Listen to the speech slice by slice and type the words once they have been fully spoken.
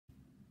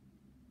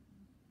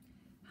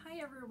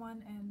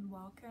everyone, and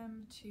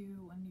welcome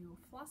to a new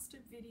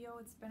Flosstube video.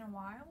 It's been a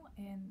while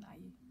and I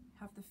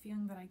have the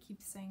feeling that I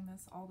keep saying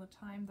this all the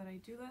time that I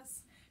do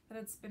this, that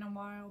it's been a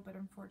while, but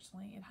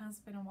unfortunately it has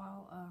been a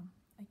while,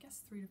 I guess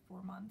 3 to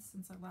 4 months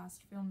since I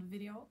last filmed a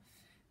video.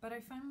 But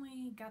I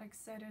finally got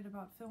excited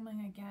about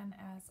filming again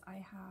as I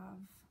have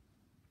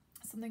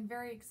something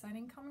very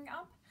exciting coming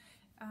up.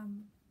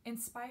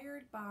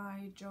 Inspired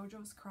by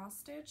JoJo's cross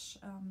stitch.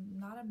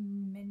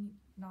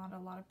 Not a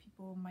lot of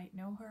people might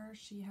know her.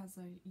 She has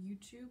a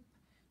YouTube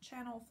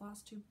channel,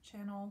 Flosstube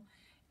channel,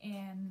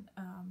 and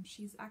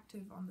she's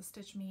active on the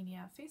Stitch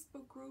Mania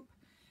Facebook group.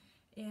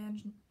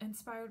 And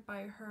inspired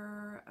by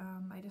her,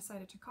 I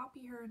decided to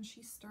copy her, and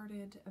she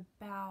started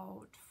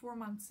about 4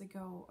 months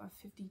ago a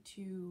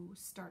 52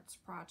 starts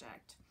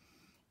project.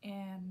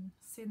 And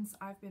since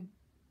I've been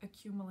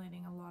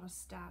accumulating a lot of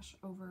stash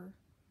over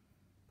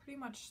pretty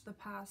much the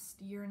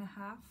past year and a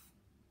half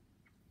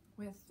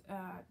with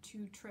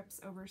 2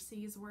 trips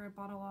overseas where I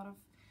bought a lot of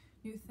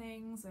new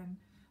things and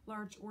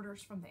large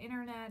orders from the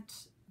internet,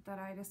 that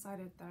I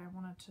decided that I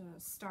wanted to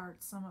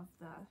start some of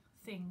the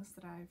things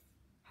that I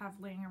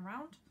have laying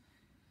around.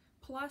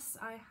 Plus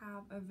I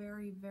have a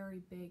very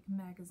big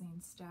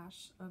magazine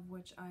stash of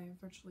which I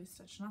virtually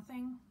stitch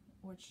nothing,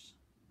 which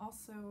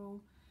also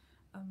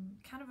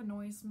kind of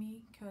annoys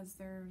me because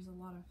there's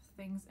a lot of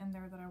things in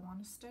there that I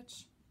want to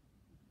stitch,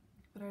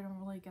 but I don't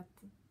really get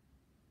to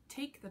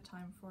take the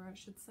time for, I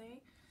should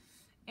say.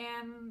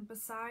 And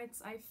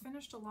besides, I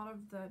finished a lot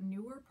of the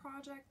newer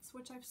projects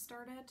which I've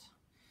started.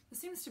 This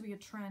seems to be a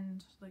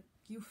trend, like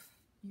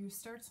you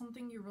start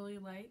something you really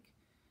like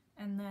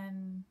and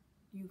then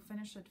you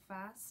finish it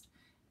fast,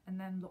 and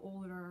then the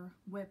older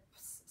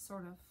WIPs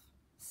sort of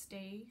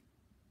stay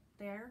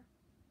there,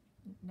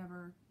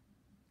 never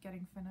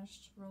getting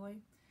finished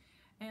really.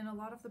 And a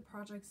lot of the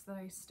projects that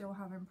I still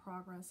have in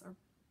progress are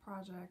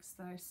projects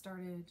that I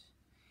started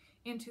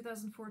in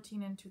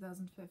 2014 and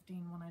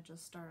 2015 when I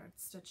just started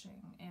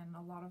stitching, and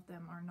a lot of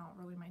them are not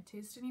really my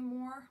taste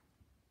anymore.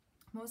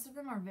 Most of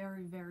them are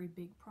very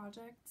big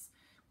projects,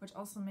 which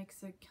also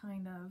makes it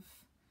kind of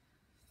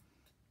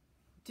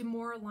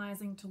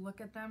demoralizing to look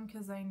at them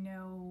because I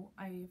know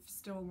I've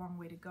still a long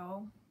way to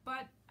go.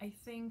 But I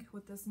think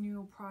with this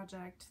new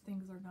project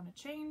things are going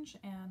to change,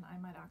 and I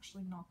might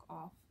actually knock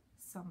off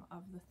some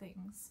of the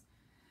things,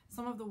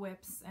 some of the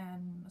WIPs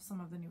and some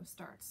of the new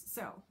starts.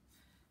 So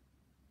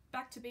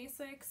back to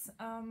basics.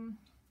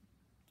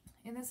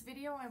 In this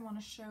video I want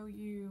to show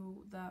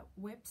you the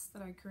WIPs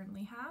that I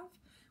currently have,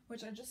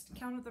 which I just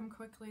counted them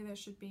quickly. There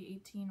should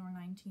be 18 or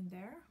 19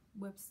 there.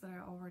 WIPs that I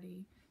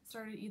already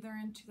started either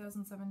in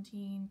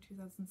 2017,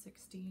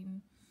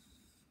 2016,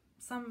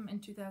 some in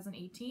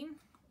 2018,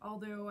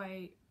 although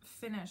I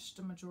finished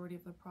a majority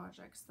of the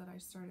projects that I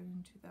started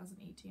in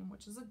 2018,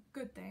 which is a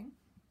good thing.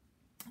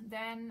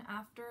 Then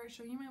after I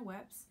show you my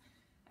WIPs,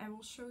 I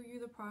will show you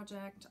the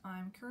project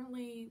I'm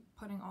currently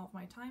putting all of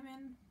my time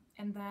in,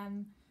 and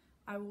then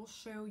I will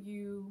show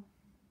you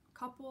a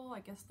couple,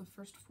 I guess the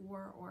first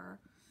 4 or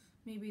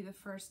maybe the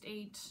first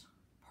 8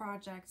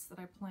 projects that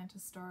I plan to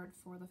start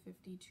for the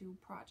 52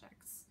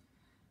 projects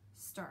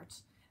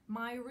start.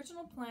 My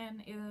original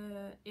plan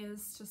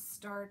is to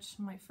start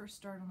my first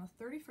start on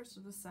the 31st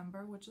of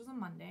December, which is a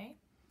Monday.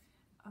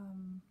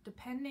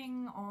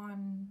 Depending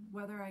on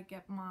whether I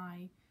get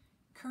my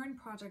current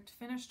project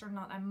finished or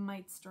not, I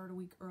might start a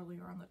week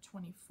earlier on the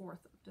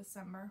 24th of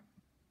December,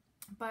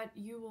 but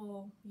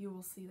you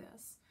will see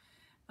this.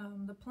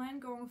 The plan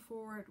going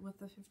forward with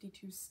the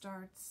 52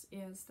 starts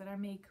is that I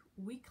make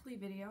weekly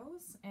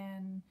videos,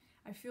 and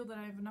I feel that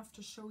I have enough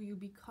to show you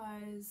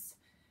because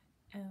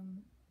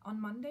on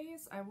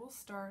Mondays I will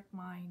start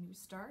my new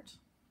start,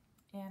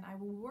 and I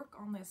will work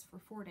on this for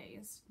 4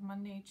 days,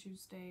 Monday,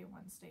 Tuesday,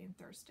 Wednesday, and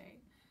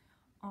Thursday.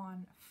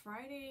 On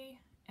Friday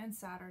and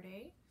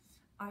Saturday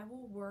I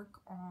will work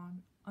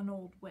on an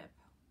old WIP,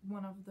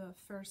 one of the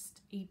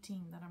first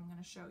 18 that I'm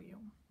going to show you.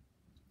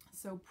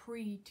 So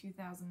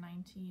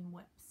pre-2019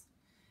 WIPs.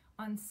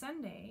 On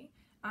Sunday,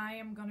 I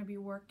am going to be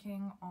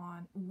working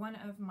on one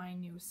of my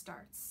new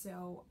starts.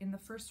 So in the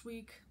first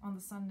week on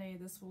the Sunday,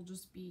 this will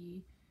just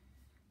be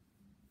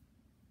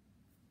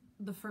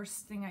the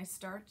first thing I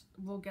start,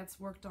 gets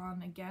worked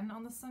on again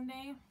on the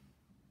Sunday.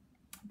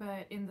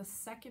 But in the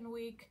second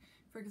week,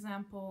 for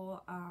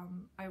example,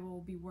 I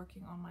will be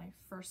working on my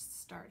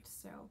first start.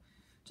 So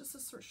just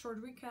a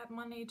short recap: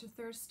 Monday to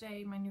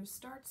Thursday, my new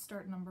start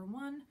number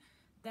 1,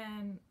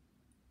 then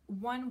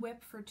 1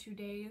 WIP for 2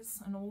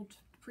 days, an old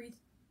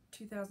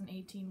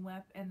pre-2018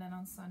 WIP, and then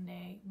on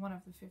Sunday, one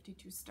of the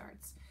 52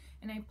 starts.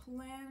 And I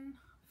plan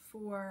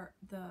for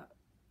the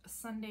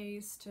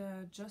Sundays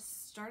to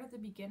just start at the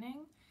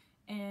beginning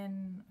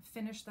and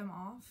finish them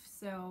off.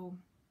 So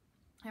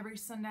every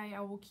Sunday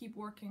I will keep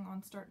working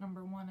on start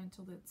number 1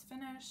 until it's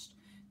finished.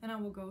 Then I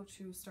will go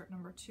to start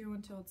number 2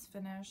 until it's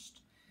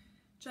finished,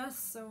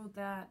 just so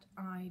that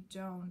I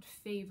don't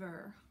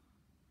favor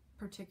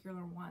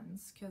particular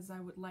ones, because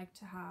I would like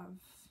to have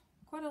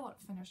quite a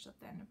lot finished at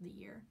the end of the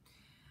year.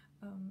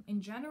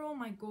 In general,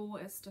 my goal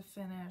is to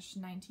finish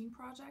 19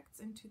 projects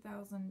in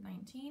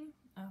 2019.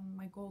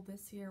 My goal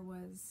this year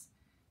was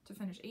to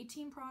finish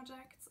 18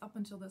 projects. Up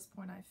until this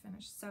point, I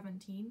finished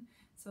 17.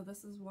 So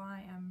this is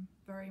why I'm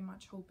very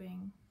much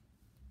hoping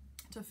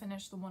to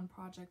finish the one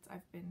project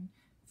I've been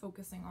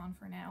focusing on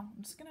for now.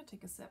 I'm just gonna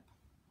take a sip.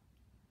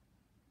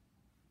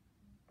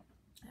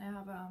 I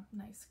have a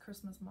nice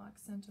Christmas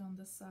accent on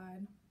this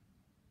side,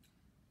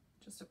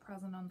 just a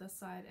present on this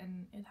side,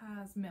 and it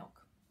has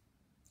milk,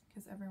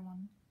 because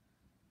everyone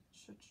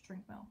should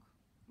drink milk.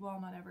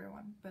 Well, not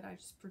everyone, but I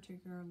just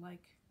particularly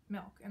like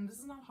milk. And this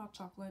is not hot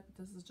chocolate,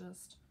 this is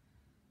just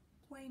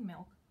plain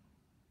milk.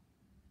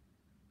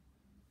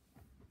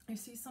 I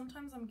see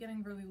sometimes I'm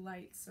getting really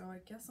light, so I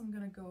guess I'm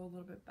gonna go a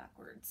little bit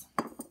backwards.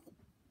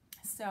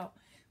 So,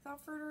 without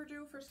further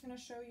ado, first gonna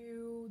show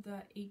you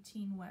the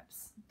 18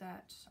 WIPs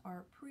that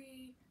are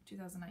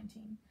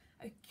pre-2019.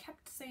 I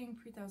kept saying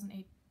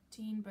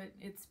pre-2018, but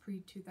it's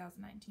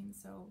pre-2019,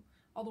 so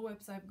all the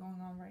WIPs I have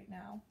going on right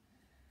now.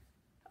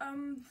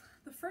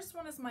 The first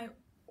one is my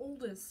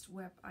oldest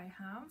WIP I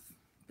have.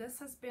 This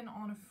has been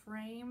on a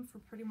frame for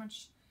pretty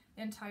much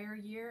the entire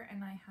year,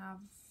 and I have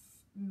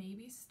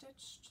maybe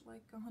stitched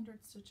like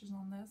 100 stitches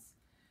on this.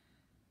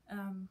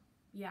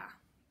 Yeah,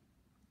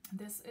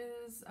 this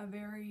is a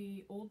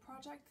very old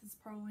project. It's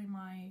probably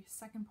my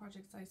second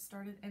project I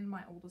started and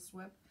my oldest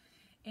WIP,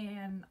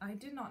 and I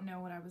did not know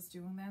what I was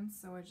doing then,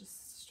 so I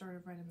just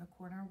started right in the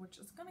corner, which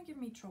is gonna give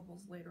me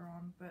troubles later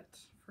on, but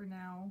for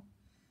now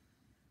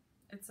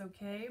it's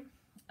okay.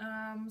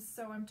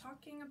 So I'm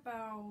talking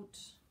about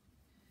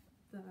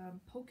the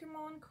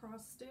Pokemon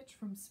cross stitch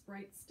from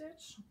Sprite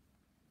Stitch,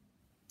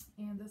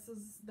 and this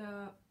is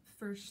the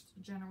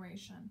first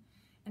generation,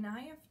 and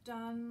I have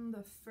done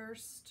the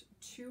first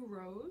 2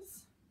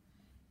 rows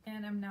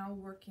and I'm now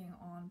working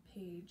on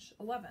page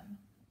 11,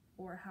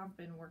 or have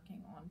been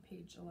working on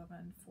page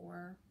 11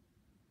 for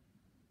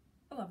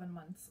 11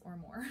 months or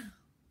more.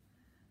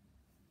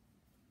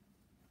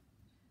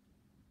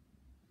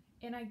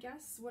 And I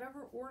guess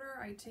whatever order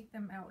I take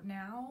them out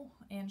now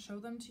and show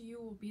them to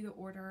you will be the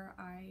order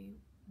I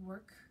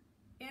work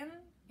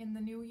in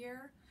the new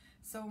year.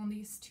 So on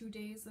these 2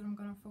 days that I'm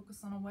going to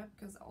focus on a WIP,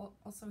 because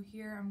also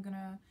here I'm going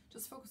to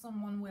just focus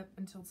on one WIP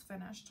until it's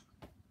finished.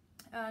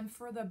 And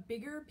for the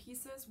bigger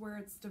pieces where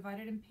it's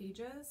divided in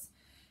pages,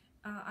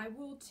 I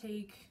will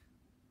take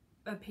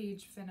a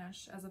page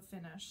finish as a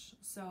finish.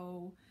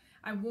 So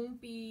I won't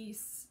be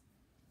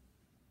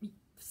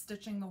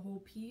stitching the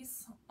whole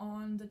piece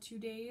on the 2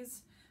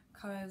 days,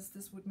 because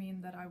this would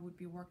mean that I would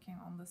be working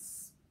on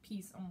this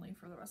piece only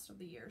for the rest of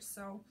the year.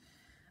 So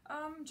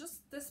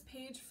just this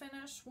page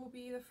finish will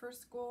be the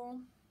first goal,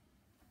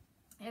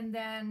 and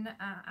then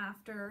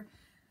after,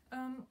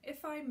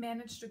 if I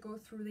manage to go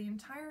through the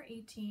entire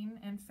 18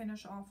 and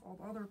finish off all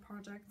the other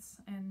projects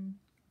and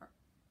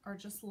are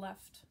just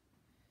left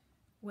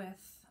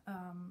with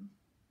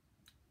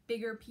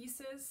bigger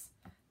pieces,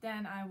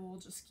 then I will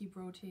just keep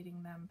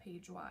rotating them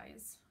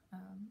page-wise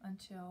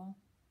until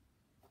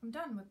I'm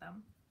done with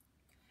them.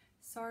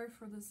 Sorry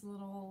for this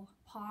little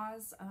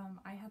pause.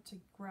 I had to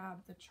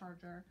grab the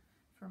charger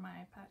for my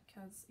iPad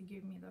because it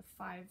gave me the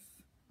 5%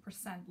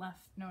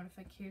 left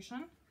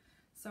notification.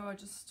 So I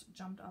just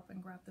jumped up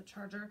and grabbed the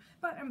charger,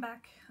 but I'm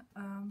back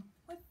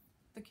with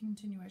the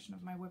continuation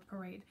of my WIP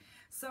parade.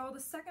 So the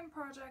second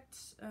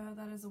project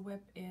that is a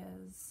WIP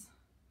is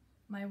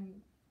my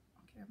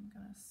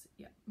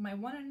my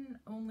one and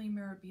only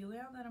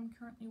Mirabilia that I'm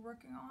currently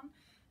working on,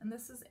 and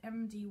this is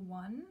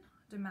MD1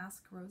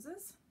 Damask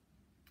Roses.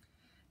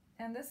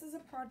 And this is a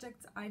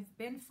project I've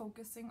been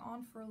focusing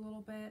on for a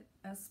little bit,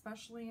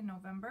 especially in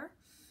November,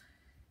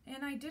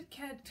 and I did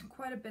get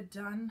quite a bit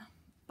done,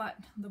 but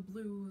the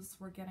blues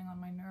were getting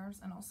on my nerves,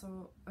 and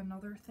also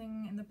another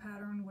thing in the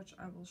pattern which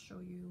I will show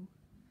you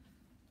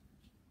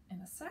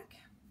in a sec.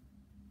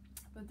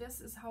 But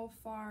this is how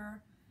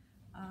far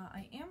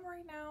I am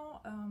right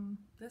now.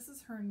 This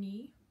is her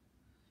knee,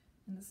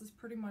 and this is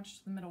pretty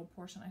much the middle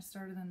portion. I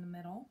started in the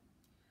middle.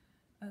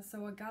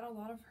 So I got a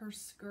lot of her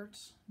skirt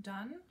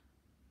done.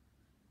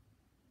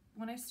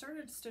 When I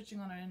started stitching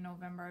on it in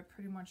November, I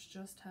pretty much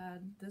just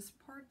had this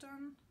part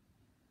done,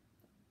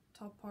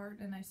 top part,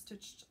 and I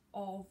stitched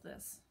all of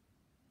this,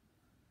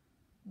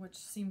 which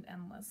seemed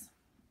endless.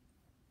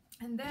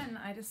 And then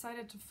I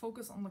decided to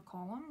focus on the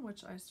column,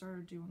 which I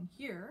started doing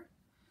here.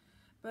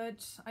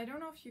 But I don't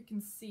know if you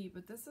can see,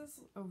 but this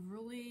is a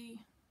really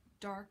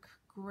dark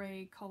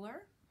gray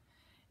color,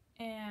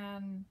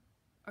 and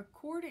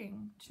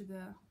according to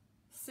the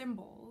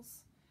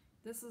symbols,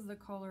 this is the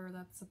color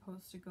that's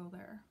supposed to go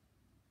there.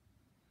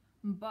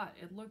 But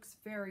it looks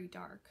very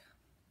dark.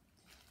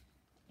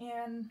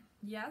 And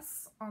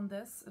yes, on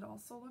this it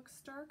also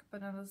looks dark,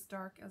 but not as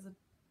dark as it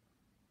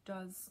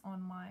does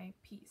on my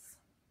piece.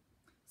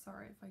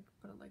 Sorry if I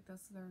put it like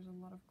this, there's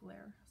a lot of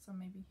glare, so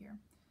maybe here.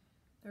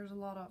 There's a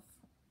lot of,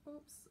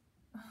 oops,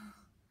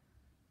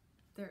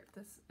 there,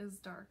 this is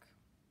dark,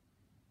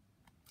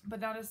 but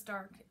not as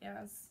dark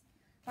as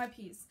my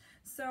piece.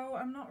 So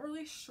I'm not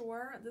really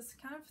sure, this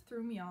kind of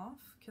threw me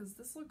off, because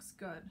this looks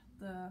good.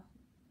 The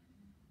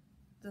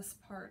this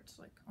part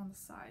like on the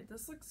side.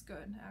 This looks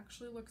good. It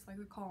actually looks like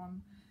the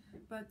column,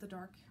 but the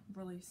dark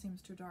really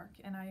seems too dark,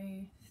 and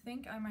I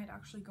think I might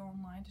actually go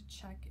online to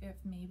check if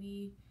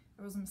maybe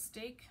there was a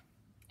mistake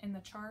in the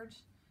chart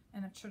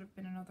and it should have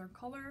been another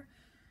color,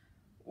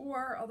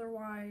 or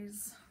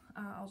otherwise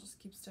I'll just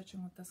keep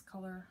stitching with this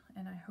color,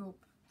 and I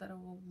hope that it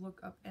will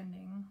look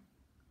upending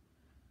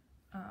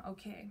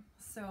okay.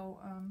 So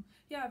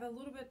yeah, I have a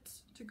little bit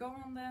to go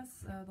on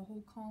this, the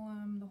whole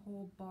column, the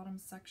whole bottom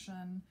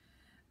section,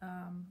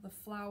 the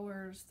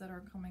flowers that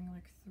are coming,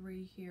 like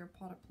 3 here,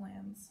 potted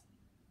plants,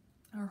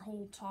 her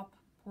whole top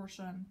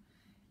portion,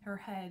 her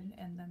head,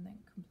 and then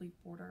the complete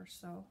border.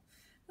 So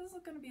this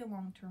is going to be a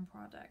long-term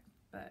project,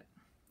 but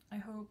I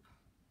hope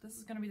this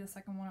is going to be the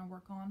second one I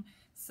work on,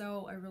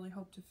 so I really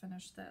hope to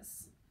finish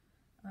this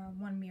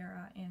one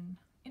Mira in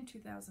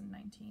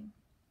 2019.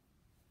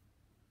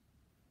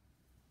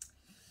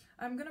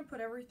 I'm going to put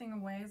everything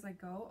away as I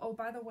go. Oh,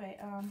 by the way,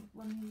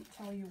 let me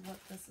tell you what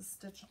this is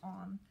stitched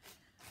on.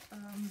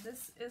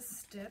 This is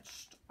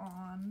stitched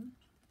on,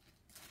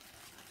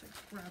 to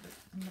grab it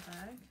in the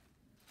bag.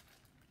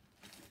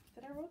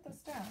 Did I wrote this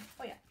down?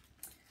 Oh yeah.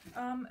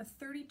 A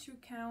 32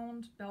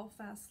 count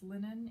Belfast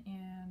linen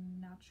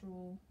and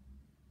natural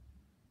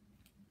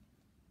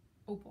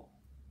opal.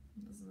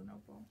 This is an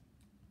opal.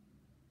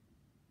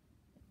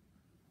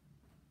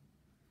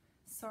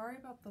 Sorry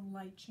about the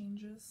light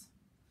changes.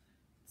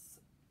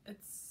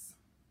 It's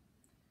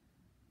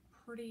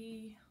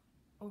pretty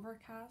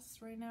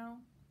overcast right now,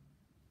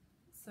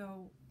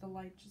 so the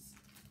light just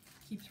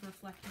keeps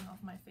reflecting off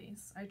my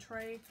face. I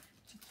try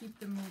to keep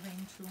them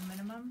moving to a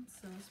minimum,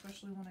 so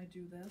especially when I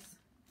do this,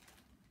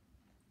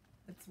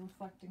 it's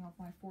reflecting off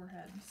my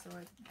forehead, so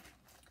I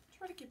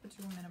try to keep it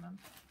to a minimum.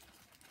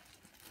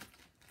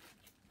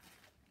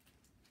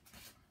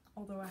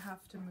 Although I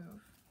have to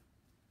move,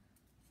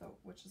 so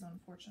which is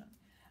unfortunate.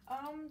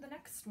 The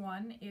next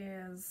one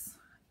is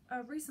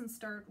a recent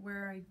start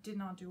where I did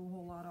not do a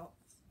whole lot of,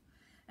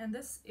 and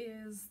this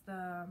is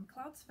the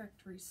Clouds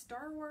Factory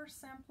Star Wars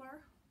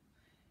sampler,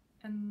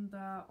 and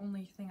the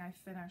only thing I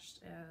finished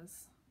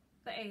is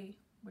the A,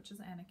 which is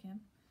Anakin,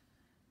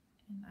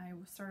 and I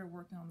started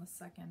working on the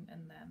second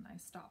and then I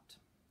stopped.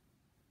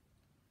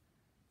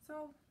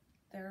 So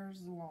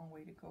there's a long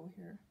way to go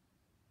here.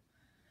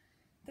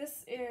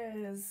 This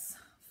is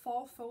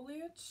Fall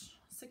Foliage,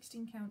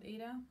 16 count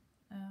Ada,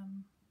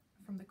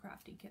 from the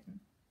Crafty Kitten.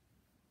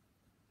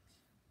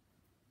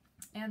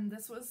 And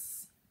this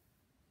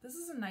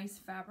is a nice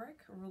fabric,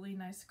 a really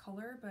nice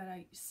color, but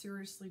I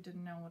seriously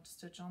didn't know what to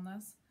stitch on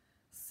this.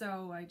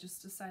 So I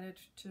just decided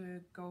to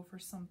go for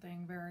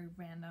something very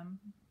random.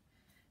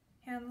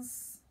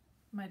 Hence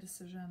my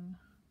decision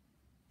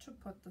to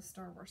put the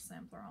Star Wars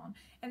sampler on.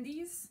 And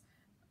these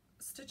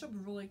stitch up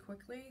really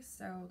quickly,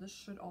 so this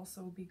should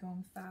also be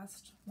going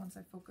fast once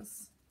I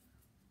focus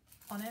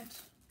on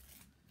it.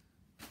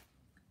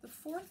 The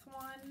fourth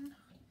one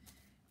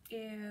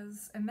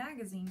is a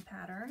magazine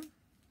pattern,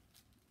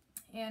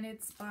 and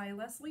it's by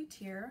Leslie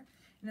Tier,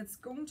 and it's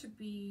going to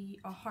be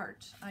a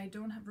heart. I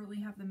don't really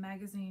have the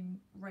magazine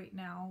right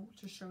now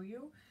to show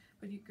you,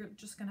 but you're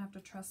just gonna have to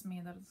trust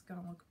me that it's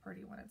gonna look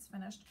pretty when it's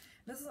finished.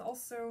 This is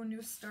also a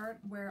new start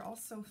where I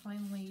also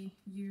finally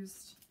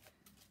used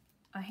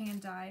a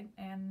hand dyed,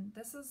 and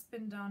this has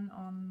been done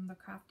on the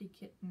Crafty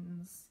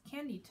Kitten's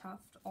Candy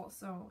Tuft,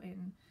 also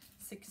in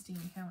 16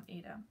 count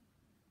Ada.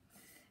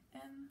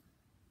 And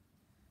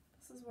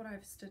this is what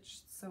I've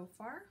stitched so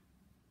far.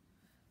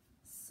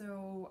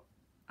 So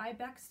I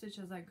backstitch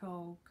as I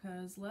go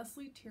because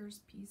Leslie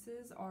Tier's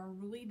pieces are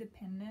really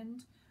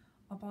dependent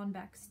upon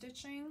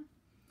backstitching,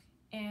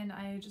 and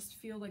I just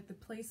feel like the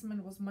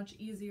placement was much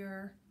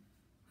easier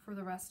for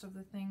the rest of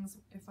the things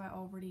if I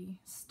already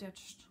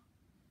stitched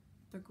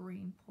the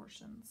green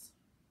portions,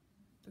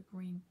 the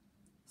green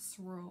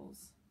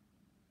swirls.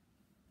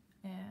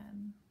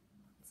 And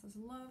it says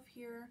love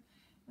here.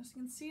 As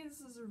you can see, this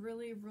is a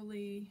really,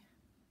 really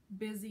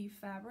busy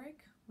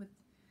fabric with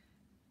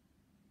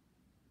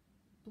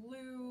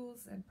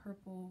blues and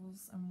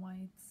purples and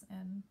whites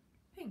and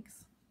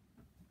pinks.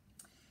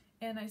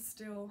 And I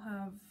still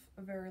have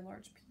a very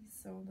large piece,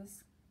 so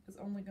this is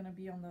only going to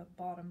be on the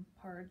bottom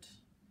part,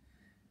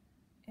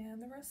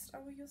 and the rest I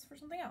will use for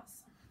something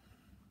else.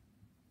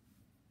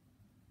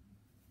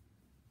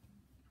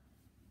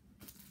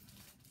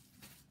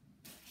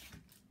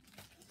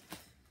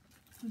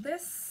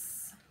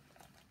 This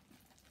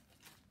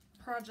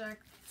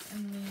project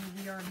and me,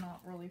 we are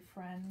not really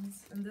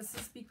friends, and this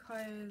is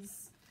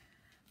because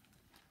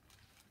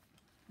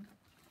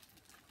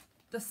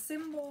the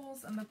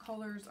symbols and the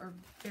colors are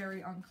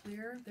very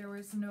unclear.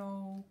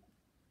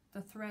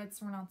 The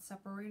threads were not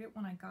separated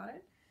when I got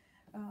it.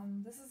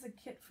 This is a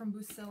kit from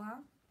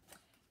Busilla,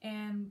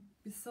 and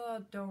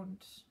Busilla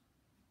don't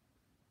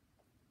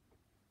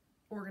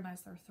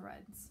organize their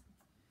threads,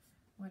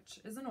 which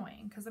is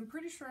annoying because I'm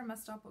pretty sure I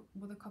messed up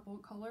with a couple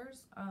of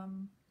colors.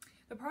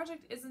 The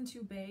project isn't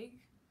too big,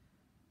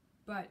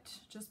 but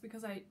just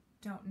because I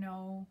don't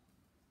know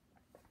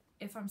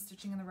if I'm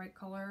stitching in the right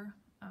color,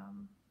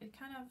 it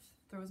kind of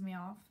throws me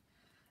off.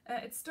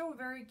 It's still a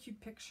very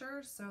cute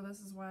picture, so this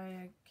is why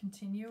I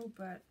continue,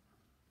 but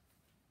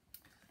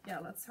yeah,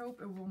 let's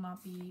hope it will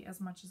not be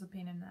as much as a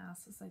pain in the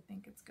ass as I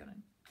think it's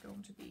going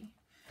to be.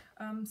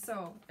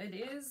 So it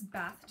is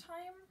Bath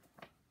Time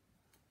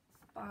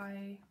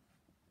by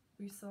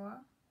WIP,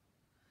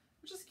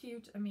 which is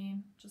cute. I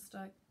mean, just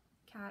a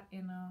cat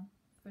in a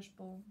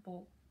fishbowl,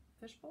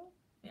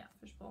 yeah,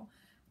 fishbowl,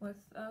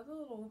 with the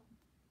little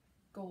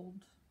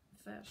gold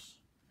fish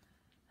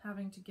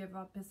having to give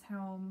up his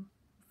home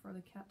for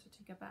the cat to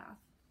take a bath.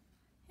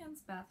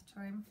 Hence Bath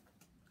Time.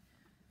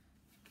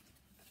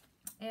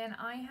 And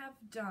I have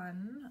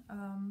done,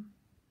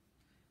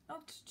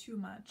 not too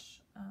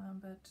much,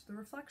 but the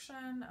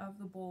reflection of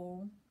the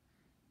bowl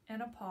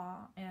and a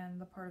paw and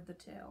the part of the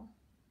tail.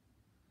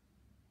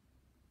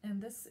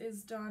 And this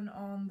is done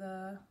on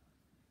the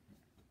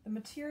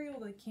material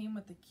that came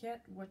with the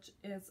kit, which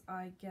is,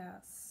 I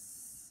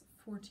guess,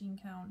 14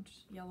 count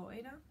yellow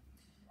Aida,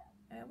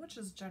 which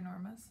is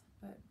ginormous,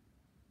 but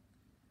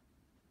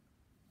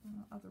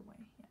other way,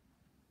 yeah.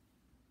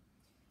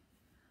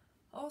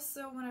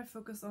 Also, when I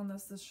focus on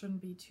this, this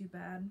shouldn't be too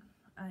bad.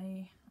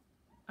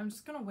 I'm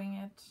just gonna wing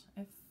it.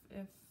 If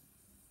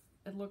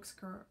it looks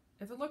good,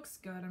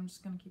 I'm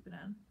just gonna keep it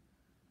in.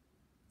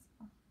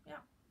 So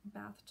yeah,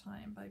 Bath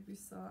Time by WIP.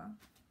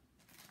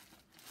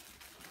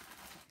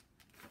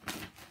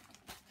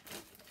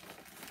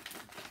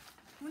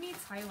 Who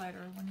needs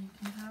highlighter when you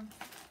can have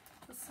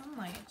the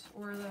sunlight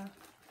or the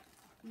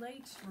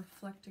light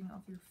reflecting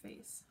off your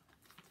face?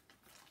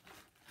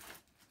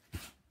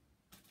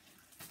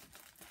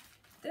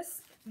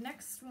 This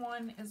next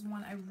one is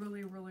one I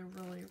really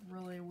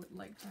would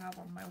like to have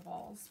on my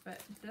walls,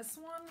 but this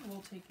one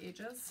will take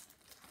ages.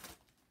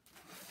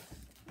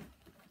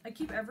 I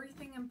keep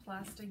everything in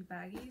plastic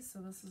baggies, so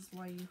this is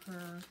why you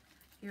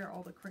hear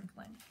all the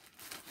crinkling.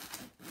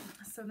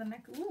 So the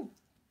next,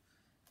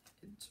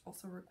 it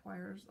also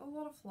requires a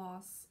lot of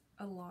floss,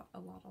 a lot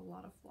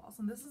of floss.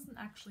 And this isn't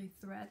actually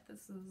thread,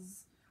 this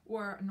is,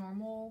 or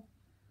normal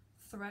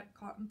thread,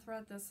 cotton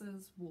thread, this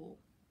is wool.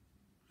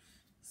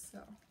 So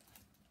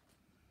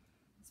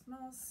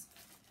smells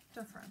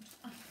different.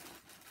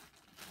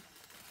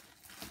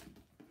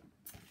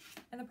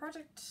 And the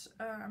project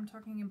I'm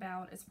talking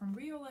about is from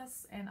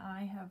Reolist, and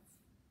I have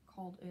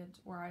called it,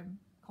 or I'm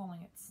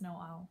calling it Snow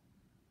Owl,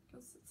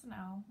 because it's an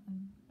owl,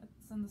 and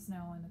it's in the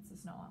snow, and it's a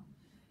snow owl.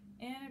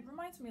 And it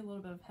reminds me a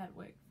little bit of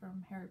Hedwig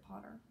from Harry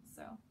Potter,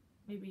 so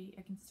maybe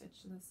I can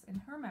stitch this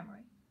in her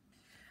memory.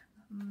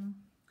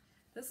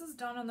 This is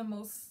done on the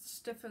most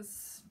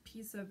stiffest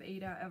piece of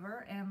Aida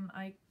ever, and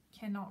I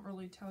cannot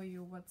really tell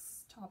you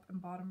what's top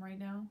and bottom right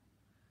now,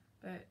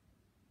 but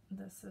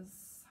this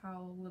is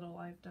how little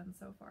I've done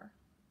so far.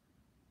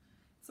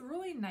 It's a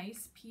really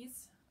nice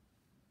piece.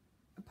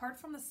 Apart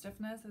from the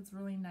stiffness, it's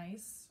really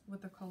nice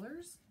with the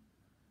colors.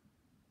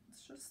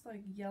 It's just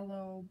like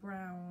yellow,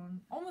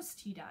 brown, almost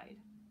tea-dyed.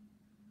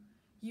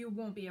 You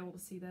won't be able to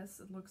see this.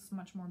 It looks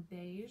much more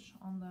beige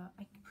on the,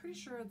 I'm pretty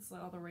sure it's the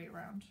other way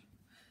around.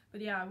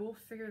 But yeah, we'll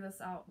figure this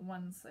out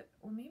once,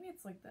 or maybe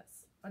it's like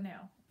this. Oh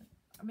no,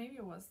 maybe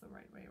it was the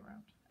right way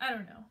around. I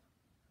don't know.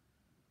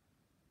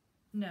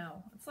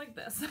 No, it's like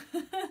this.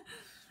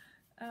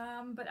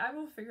 But I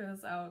will figure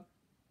this out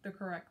the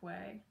correct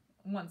way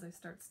once I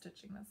start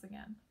stitching this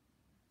again.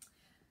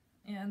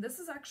 And this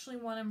is actually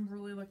one I'm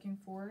really looking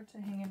forward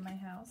to hang in my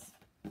house.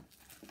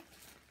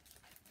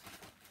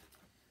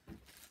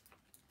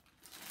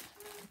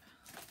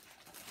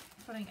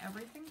 Putting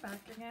everything back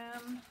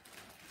again.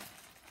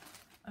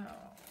 Oh.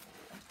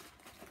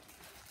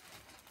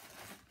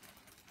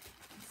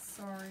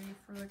 Sorry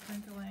for the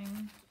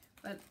crinkling,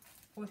 but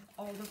with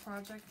all the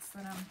projects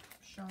that I'm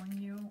showing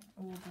you,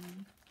 it will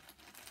be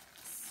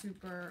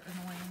super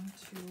annoying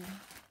to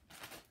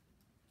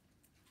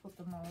put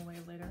them all away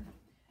later.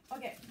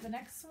 Okay, the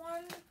next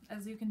one,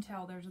 as you can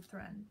tell, there's a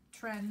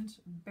trend,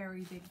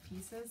 very big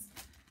pieces,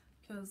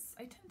 because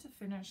I tend to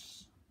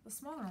finish the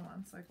smaller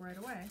ones like right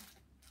away.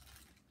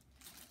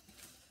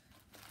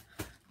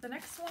 The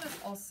next one is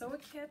also a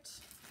kit,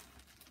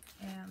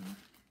 and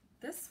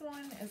this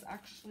one is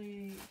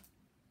actually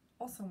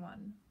also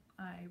one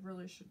I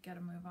really should get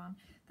a move on.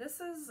 This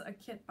is a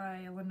kit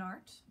by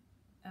Lennart,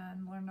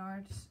 and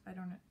Lennart, I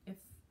don't know if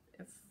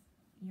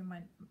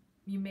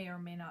you may or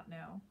may not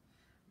know,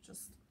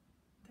 just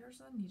there's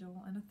a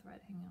needle and a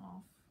thread hanging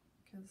off,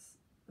 because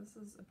this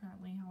is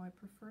apparently how I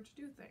prefer to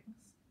do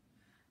things.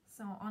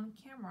 So on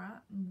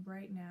camera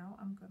right now,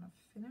 I'm gonna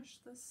finish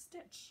this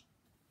stitch,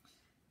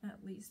 and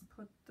at least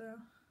put the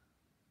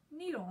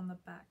needle on the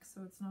back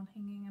so it's not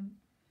hanging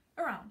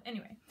around.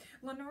 Anyway,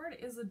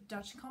 Lennart is a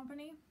Dutch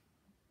company,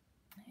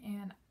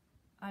 and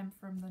I'm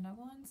from the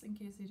Netherlands, in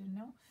case you didn't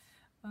know.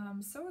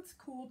 So it's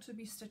cool to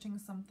be stitching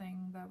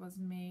something that was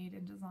made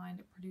and designed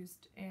and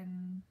produced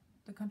in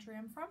the country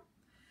I'm from.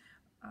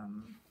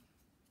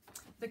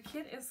 The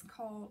kit is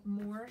called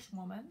Moorish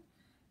Woman,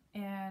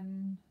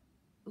 and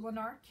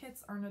Lennart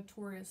kits are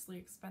notoriously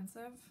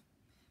expensive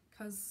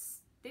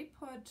because they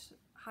put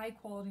high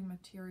quality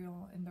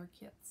material in their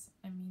kits.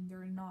 I mean,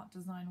 they're not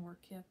design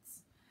work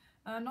kits.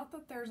 Not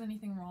that there's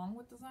anything wrong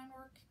with design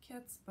work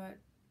kits, but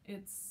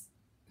it's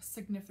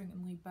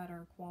significantly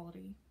better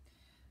quality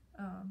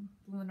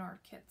Leonard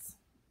kits.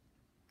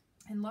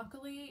 And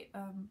luckily,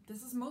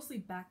 this is mostly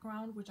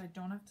background, which I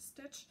don't have to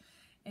stitch,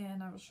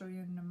 and I will show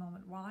you in a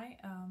moment why.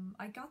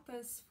 I got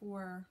this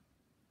for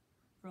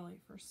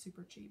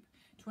super cheap,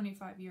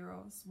 25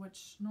 euros,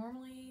 which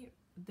normally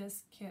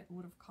this kit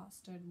would have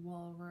costed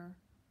well over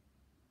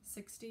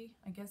 60,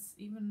 I guess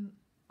even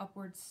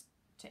upwards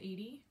to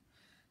 80,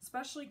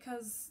 especially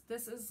because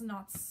this is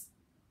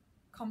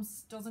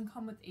doesn't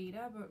come with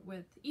Ada, but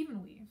with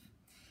even weave,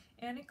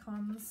 and it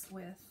comes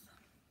with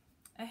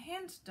a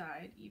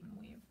hand-dyed even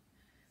weave,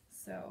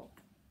 so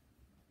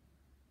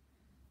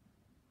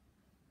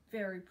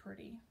very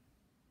pretty.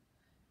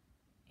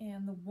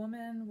 And the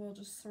woman will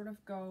just sort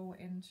of go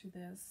into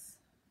this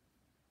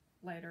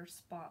lighter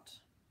spot,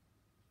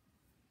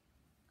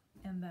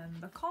 and then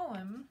the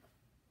column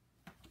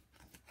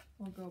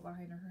will go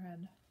behind her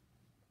head.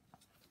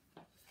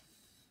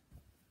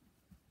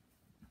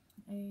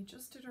 I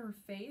just did her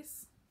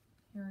face.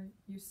 Here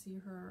you see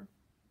her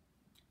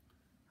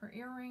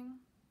earring.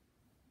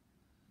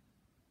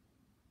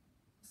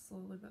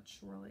 Slowly but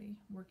surely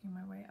working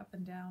my way up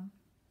and down.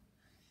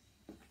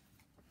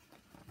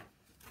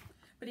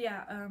 But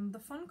yeah, the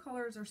fun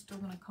colors are still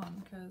gonna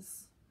come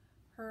because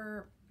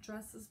her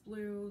dress is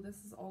blue,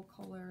 this is all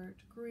colored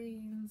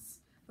greens.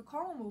 The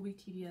column will be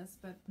tedious,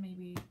 but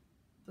maybe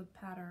the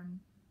pattern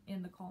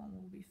in the column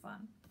will be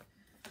fun.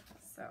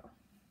 So,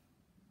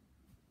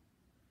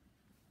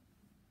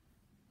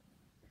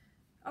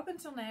 up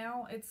until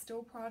now, it's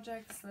still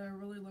projects that I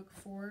really look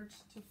forward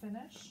to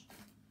finish.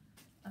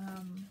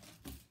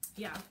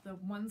 Yeah, the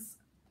ones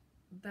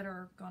that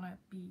are gonna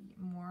be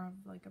more of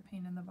like a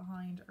pain in the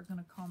behind are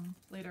gonna come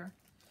later.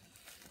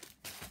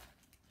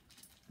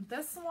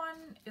 This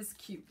one is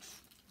cute.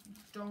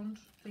 Don't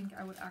think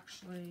I would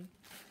actually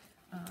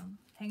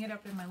hang it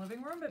up in my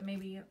living room, but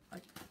maybe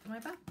like in my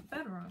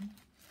bedroom.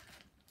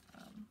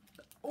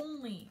 The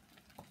only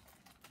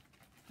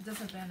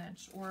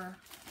disadvantage or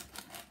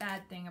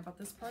bad thing about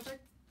this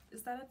project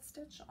is that it's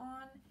stitched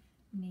on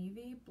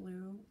navy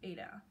blue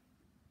Ada,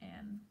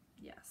 and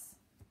yes,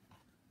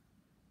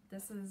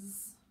 this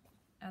is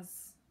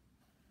as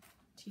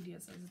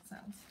tedious as it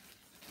sounds.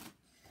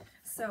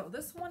 So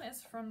this one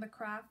is from the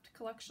Craft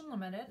Collection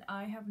Limited.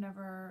 I have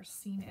never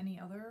seen any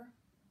other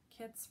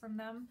kits from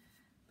them,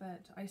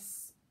 but I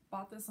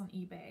bought this on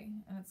eBay,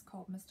 and it's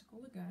called Mystical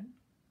Lagoon.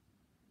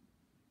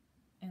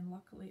 And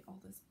luckily all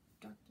this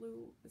dark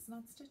blue is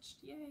not stitched,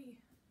 yay!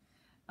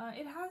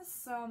 It has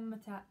some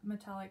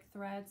metallic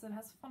threads, it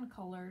has fun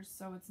colors,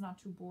 so it's not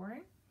too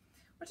boring,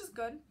 which is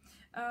good.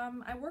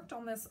 I worked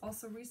on this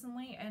also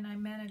recently, and I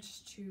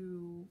managed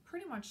to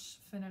pretty much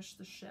finish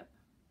the ship.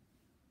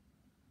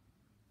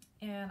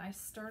 And I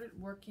started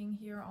working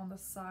here on the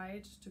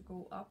side to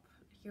go up.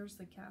 Here's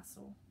the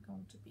castle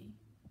going to be.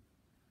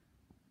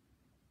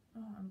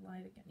 Oh, I'm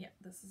light again. Yeah,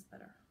 this is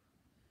better.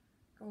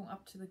 Going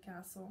up to the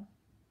castle.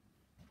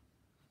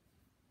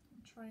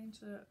 I'm trying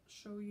to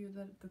show you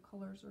that the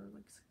colors are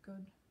like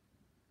good.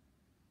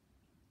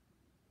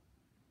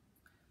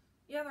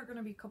 Yeah, there are going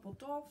to be a couple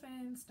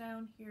dolphins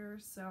down here,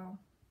 so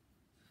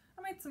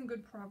I made some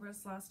good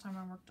progress last time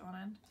I worked on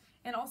it.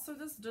 And also,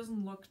 this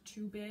doesn't look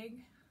too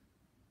big,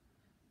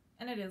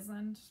 and it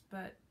isn't,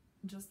 but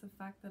just the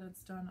fact that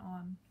it's done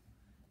on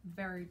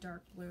very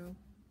dark blue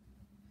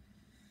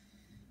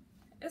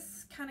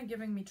is kind of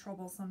giving me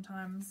trouble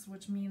sometimes,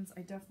 which means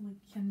I definitely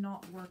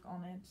cannot work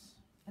on it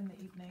in the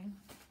evening.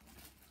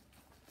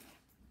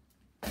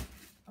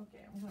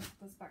 Okay, we'll put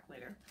this back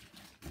later.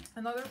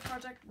 Another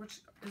project, which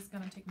is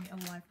going to take me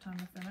a lifetime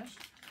to finish,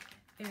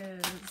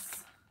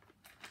 is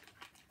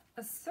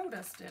a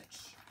soda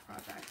stitch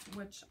project,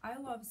 which I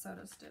love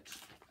soda stitch.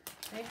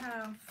 They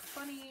have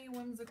funny,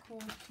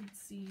 whimsical,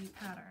 cutesy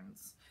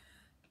patterns.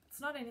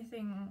 It's not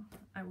anything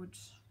I would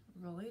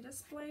really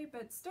display,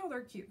 but still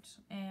they're cute.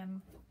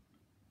 And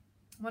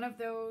one of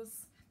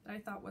those that I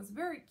thought was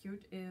very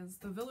cute is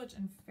the Village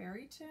in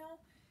Fairy Tale,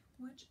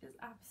 which is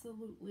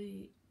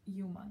absolutely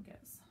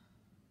humongous.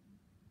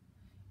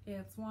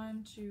 It's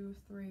 1, 2,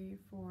 3,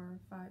 4,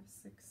 5,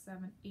 6,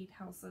 7, 8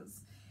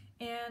 houses.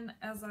 And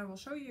as I will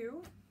show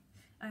you,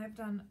 I have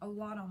done a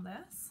lot on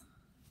this.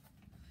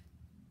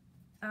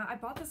 I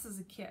bought this as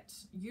a kit.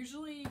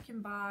 Usually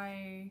you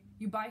buy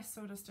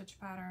soda stitch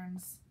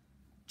patterns,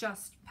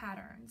 just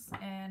patterns.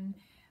 And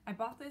I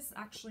bought this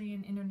actually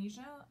in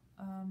Indonesia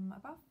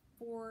about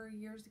 4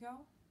 years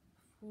ago.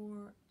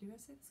 Did I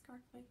say this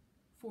correctly?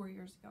 4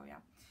 years ago, yeah.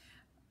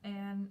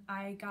 And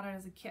I got it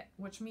as a kit,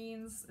 which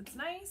means it's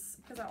nice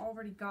because I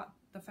already got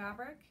the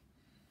fabric,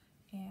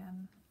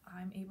 and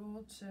I'm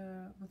able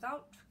to,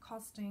 without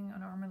costing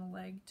an arm and a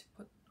leg, to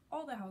put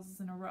all the houses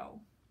in a row.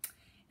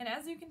 And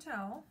as you can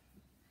tell,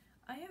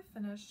 I have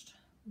finished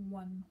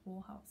 1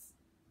 whole house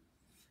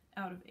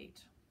out of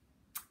 8.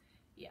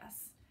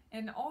 Yes.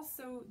 And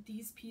also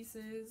these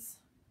pieces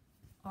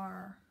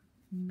are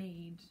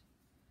made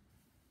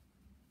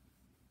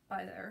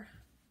by their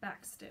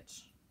back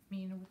stitch. I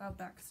mean, without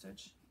back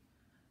stitch,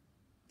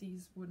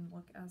 these wouldn't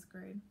look as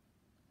great.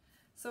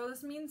 So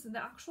this means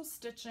the actual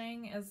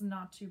stitching is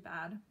not too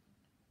bad,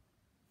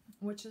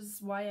 which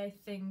is why I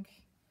think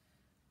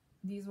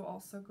these will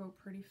also go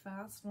pretty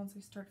fast once I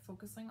start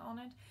focusing on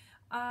it.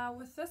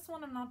 With this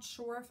one, I'm not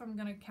sure if I'm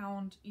gonna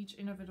count each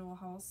individual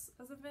house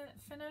as a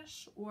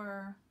finish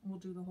or we'll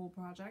do the whole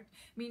project.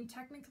 I mean,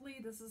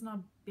 technically this is not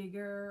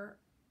bigger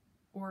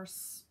or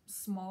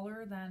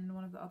smaller than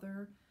one of the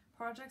other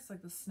projects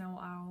like the snow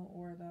owl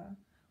or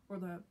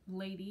the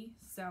lady,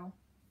 so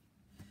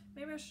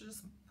maybe I should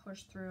just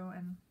push through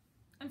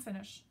and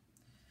finish.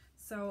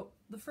 So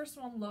the first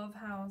one, Love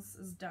House,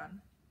 is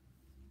done.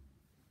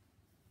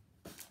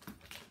 I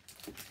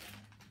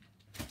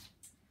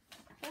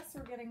guess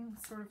we're getting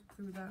sort of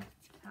through the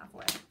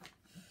halfway.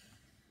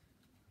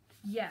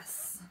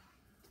 Yes,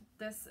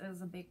 this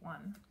is a big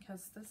one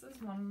because this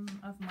is one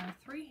of my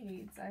 3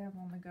 hates I have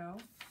on the go,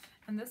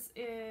 and this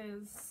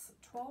is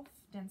 12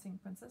 Dancing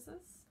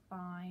Princesses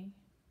by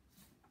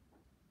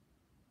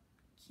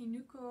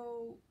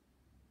Kinuko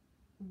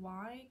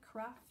Y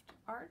Craft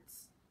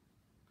Arts.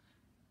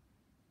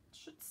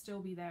 Should still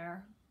be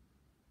there.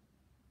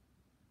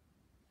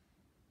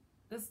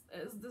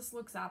 This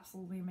looks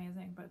absolutely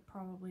amazing, but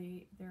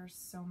probably there's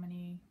so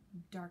many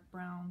dark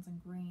browns and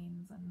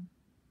greens, and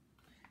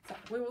so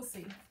we will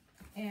see.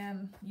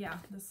 And yeah,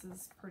 this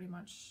is pretty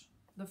much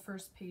the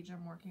first page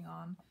I'm working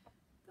on.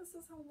 This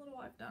is how little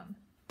I've done.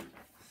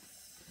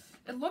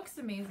 It looks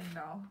amazing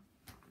though,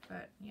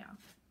 but yeah.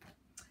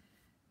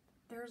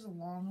 There's a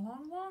long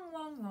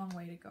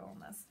way to go on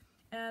this.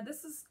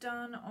 This is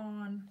done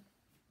on,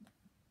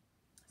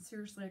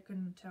 seriously I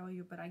couldn't tell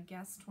you, but I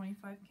guess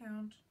 25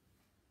 count.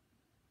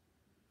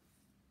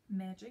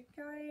 Magic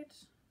Guide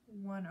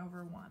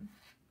 1/1.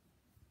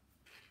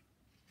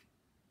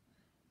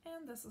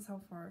 And this is how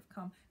far I've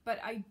come.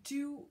 But I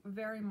do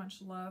very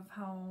much love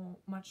how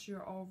much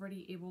you're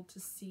already able to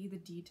see the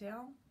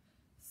detail.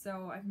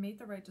 So I've made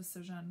the right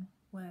decision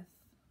with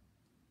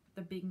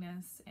the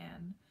bigness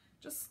and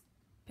just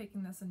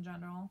picking this in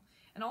general.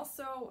 And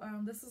also,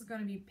 this is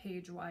going to be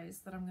page-wise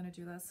that I'm going to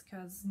do this,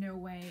 because no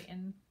way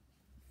in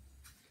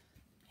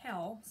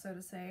hell, so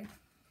to say,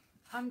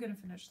 I'm going to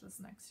finish this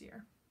next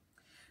year.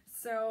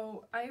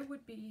 So I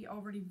would be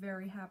already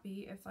very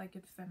happy if I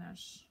could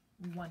finish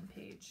 1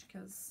 page,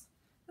 because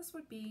this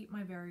would be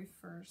my very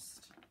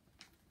first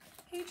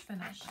page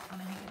finish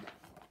on a hate.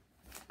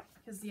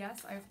 Because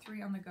yes, I have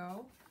 3 on the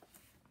go,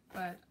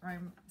 but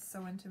I'm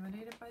so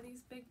intimidated by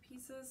these big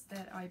pieces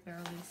that I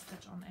barely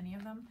stitch on any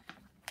of them.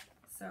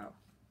 So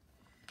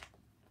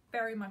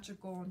very much a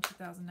goal in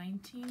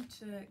 2019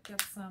 to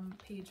get some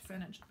page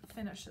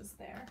finishes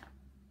there.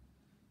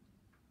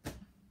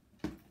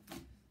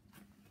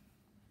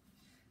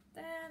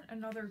 Then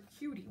another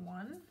cutie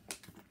one.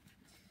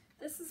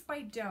 This is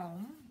by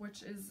Dome,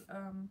 which is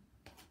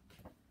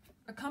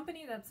a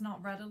company that's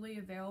not readily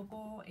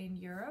available in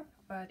Europe,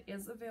 but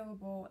is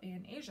available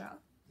in Asia.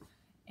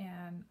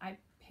 And I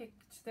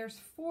picked, there's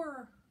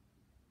 4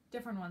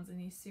 different ones in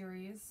these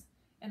series,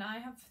 and I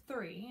have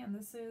 3, and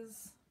this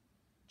is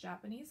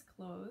Japanese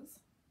clothes.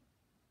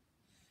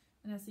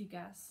 And as you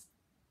guessed,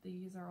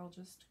 these are all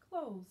just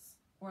clothes,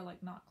 or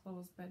like not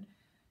clothes, but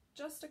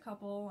just a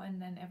couple,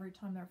 and then every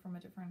time they're from a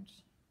different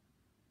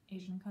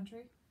Asian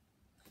country.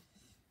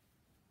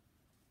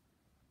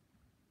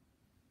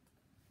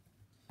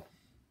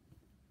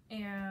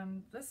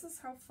 And this is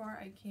how far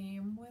I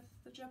came with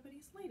the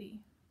Japanese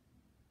lady.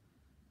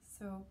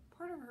 So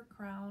part of her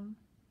crown,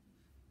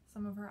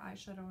 some of her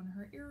eyeshadow and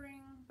her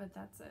earring, but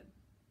that's it.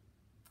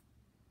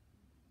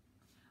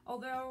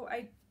 Although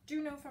I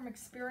do know from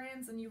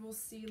experience, and you will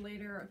see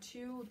later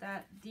too,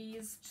 that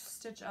these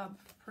stitch up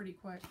pretty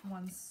quick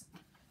once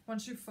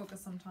you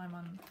focus some time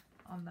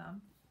on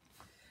them.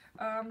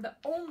 The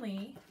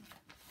only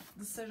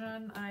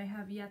decision I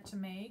have yet to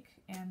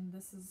make, and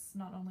this is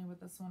not only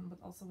with this one but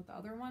also with the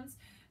other ones,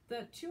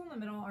 the 2 in the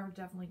middle are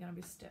definitely going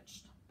to be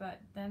stitched,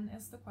 but then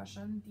is the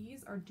question,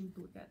 these are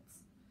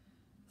duplicates,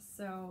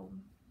 so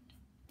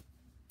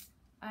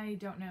I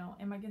don't know.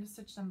 Am I going to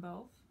stitch them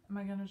both? Am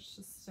I going to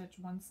just stitch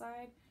one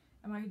side?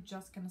 Am I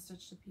just going to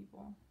stitch the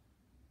people?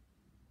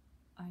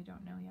 I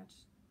don't know yet.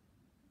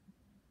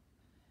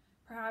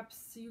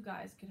 Perhaps you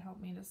guys could help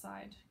me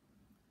decide.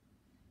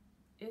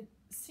 It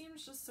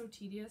seems just so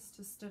tedious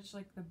to stitch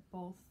like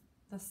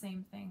the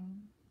same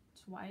thing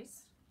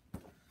twice.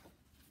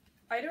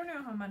 I don't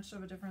know how much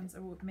of a difference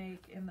it would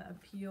make in the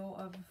appeal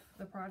of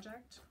the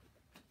project.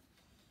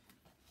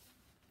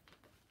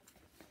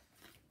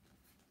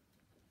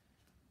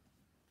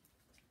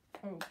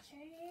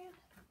 Okay.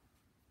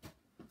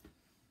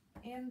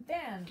 And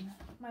then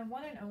my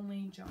one and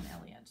only Joan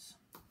Elliott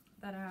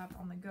that I have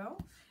on the go.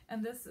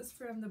 And this is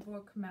from the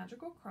book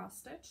Magical Cross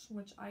Stitch,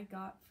 which I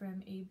got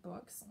from A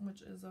Books,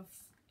 which is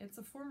it's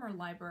a former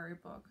library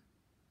book.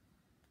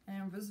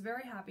 And I was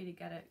very happy to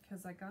get it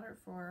because I got it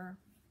for,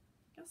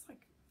 I guess,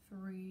 like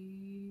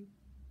 €3,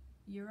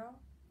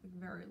 like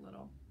very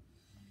little.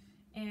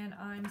 And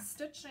I'm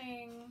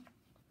stitching,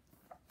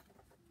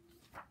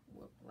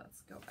 whoop,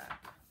 let's go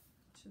back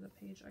to the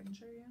page I can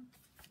show you.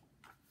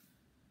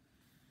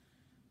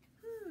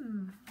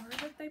 Where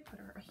did they put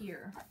her?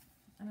 Here.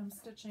 And I'm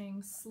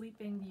stitching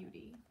Sleeping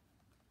Beauty.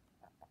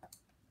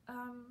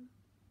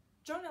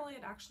 Joan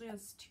Elliott actually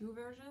has 2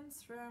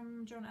 versions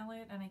from Joan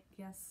Elliott, and I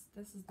guess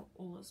this is the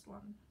oldest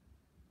one.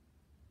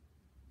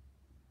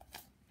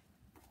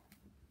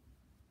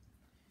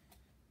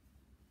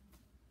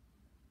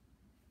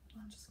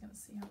 I'm just gonna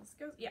see how this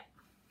goes. Yeah,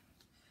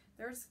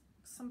 there's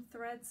some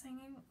threads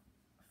hanging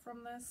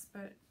from this,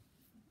 but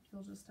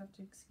you'll just have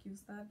to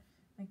excuse that.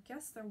 I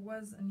guess there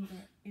was a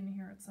needle in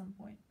here at some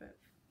point, but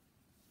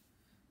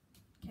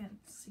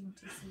can't seem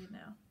to see it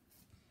now.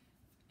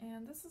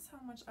 And this is how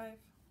much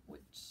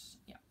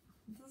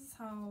this is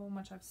how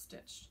much I've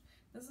stitched.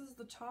 This is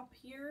the top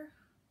here.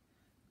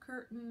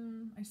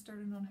 Curtain, I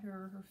started on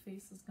her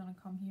face is gonna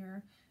come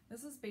here.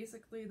 This is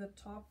basically the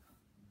top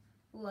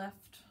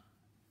left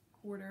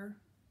quarter.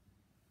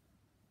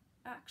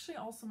 Actually,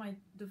 also might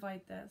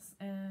divide this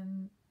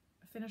and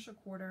finish a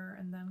quarter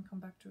and then come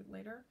back to it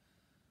later.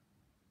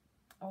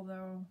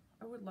 Although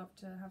I would love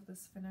to have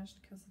this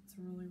finished because it's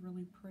really,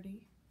 really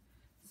pretty.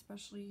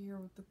 Especially here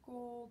with the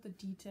gold, the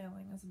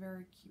detailing is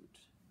very cute.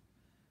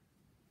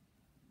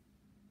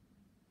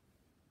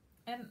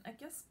 And I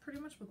guess pretty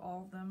much with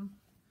all of them,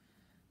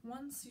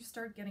 once you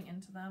start getting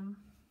into them,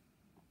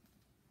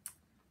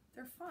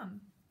 they're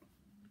fun.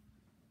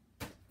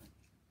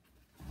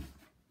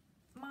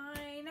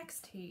 My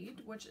next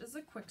aid, which is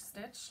a quick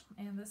stitch,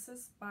 and this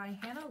is by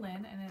Hannah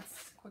Lynn, and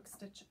it's Quick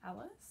Stitch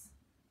Alice.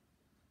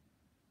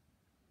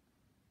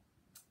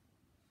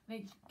 And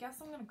I guess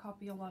I'm going to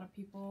copy a lot of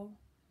people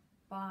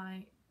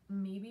by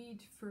maybe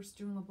first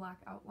doing the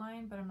black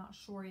outline, but I'm not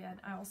sure yet.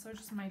 I also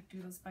just might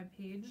do this by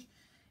page.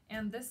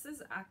 And this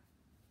is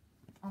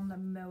on the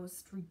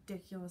most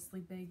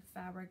ridiculously big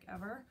fabric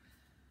ever.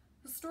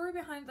 The story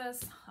behind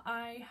this,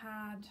 I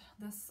had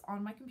this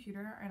on my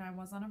computer and I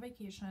was on a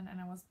vacation and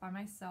I was by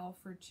myself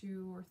for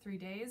 2 or 3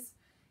 days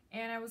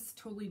and I was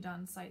totally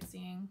done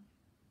sightseeing.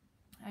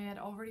 I had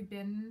already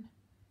been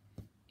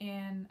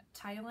in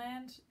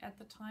Thailand at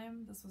the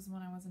time. This was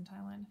when I was in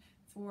Thailand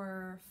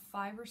for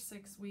 5 or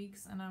 6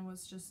 weeks and I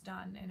was just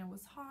done, and it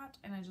was hot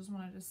and I just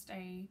wanted to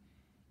stay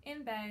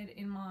in bed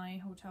in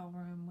my hotel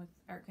room with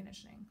air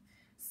conditioning.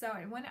 So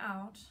I went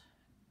out,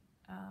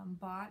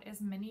 bought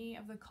as many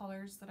of the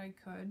colors that I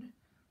could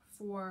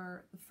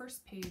for the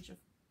first page of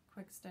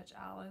Quick Stitch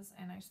Alice,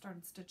 and I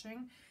started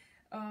stitching.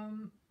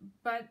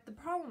 But the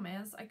problem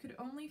is I could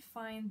only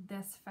find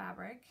this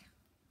fabric,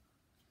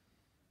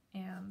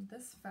 and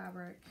this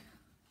fabric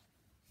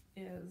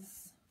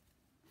is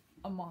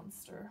a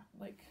monster.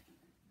 Like,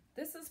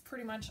 this is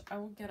pretty much, I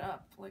will get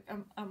up, like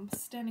I'm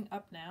standing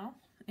up now,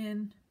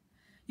 and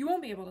you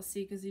won't be able to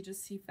see because you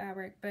just see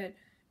fabric, but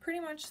pretty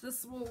much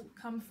this will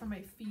come from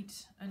my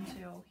feet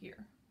until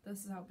here.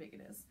 This is how big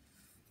it is.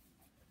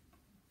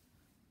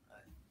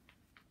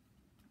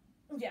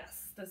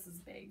 Yes, this is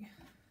big.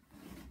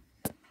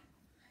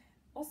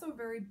 Also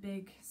very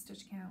big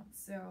stitch count,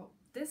 so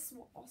this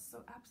will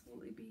also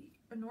absolutely be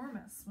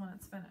enormous when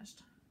it's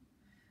finished.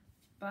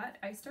 But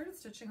I started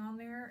stitching on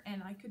there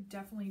and I could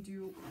definitely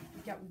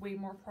get way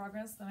more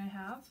progress than I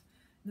have.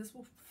 This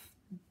will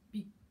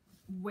be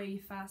way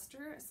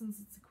faster since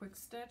it's a quick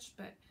stitch,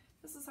 but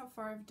this is how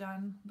far I've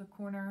done the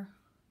corner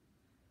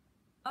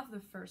of the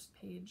first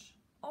page.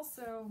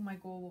 Also, my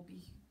goal will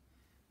be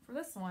for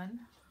this one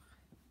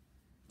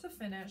to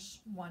finish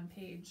 1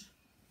 page.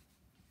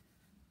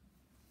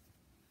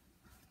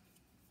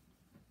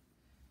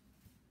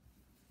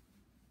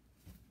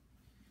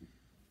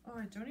 Oh,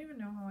 I don't even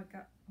know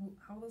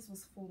how this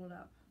was folded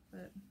up,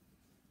 but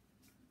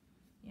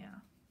yeah,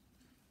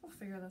 we'll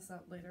figure this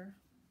out later.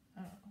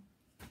 I don't know.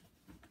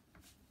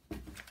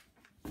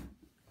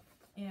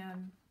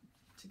 And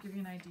to give you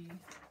an idea,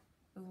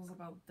 this was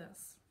about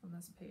this from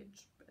this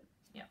page, but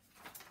yeah.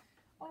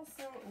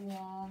 Also, a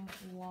long,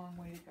 long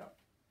way to go.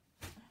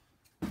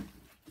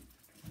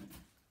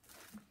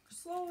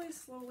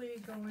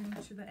 Slowly going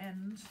to the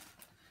end.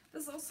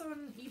 This is also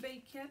an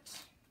eBay kit,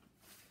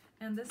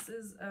 and this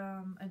is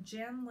a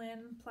Jan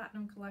Lynn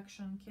Platinum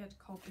Collection kit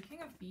called The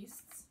King of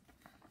Beasts.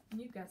 And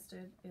you guessed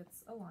it,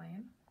 it's a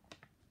lion.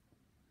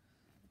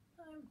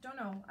 I don't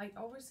know, I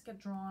always get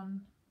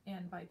drawn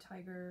in by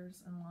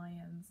tigers and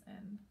lions,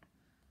 and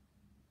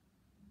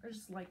I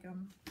just like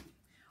them.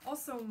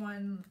 Also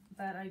one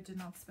that I did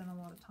not spend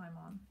a lot of time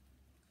on.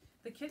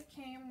 The kit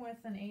came with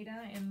an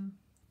Ada in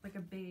like a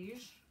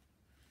beige.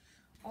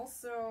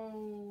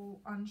 Also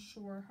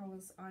unsure how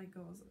this eye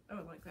goes.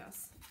 Oh, like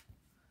this.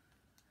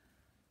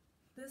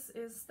 This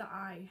is the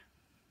eye.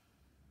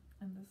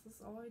 And this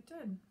is all I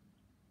did.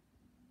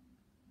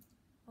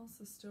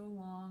 Also still a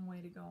long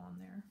way to go on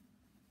there.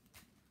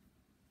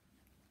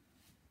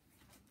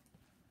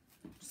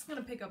 Just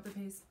gonna pick up the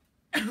pace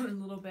a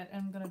little bit,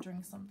 and I'm gonna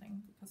drink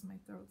something because my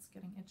throat's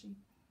getting itchy.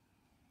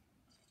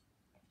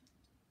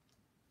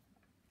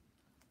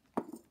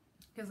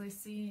 Because I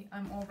see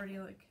I'm already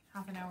like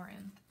half an hour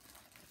in.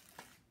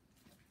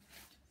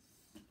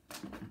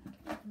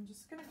 I'm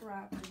just gonna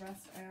grab the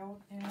rest out,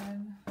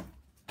 and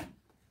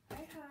I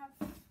have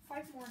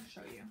 5 more to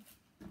show you.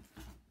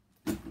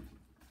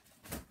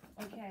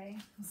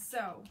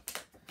 So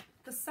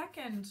the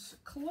second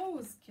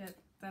clothes kit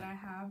that I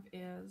have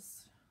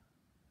is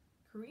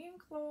Korean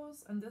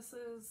clothes, and this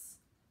is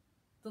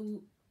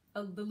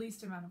the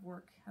least amount of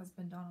work has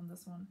been done on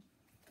this one.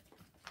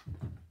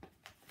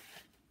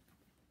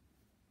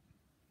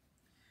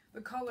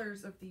 The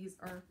colors of these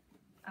are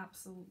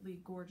absolutely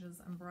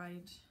gorgeous and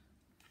bright.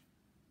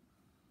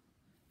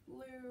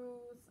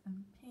 Blues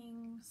and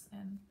pinks,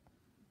 and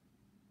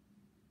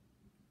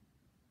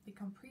they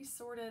come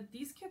pre-sorted.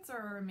 These kits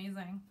are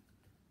amazing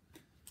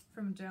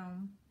from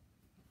Dome.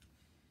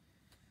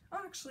 Oh,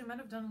 actually, might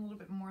have done a little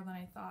bit more than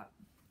I thought.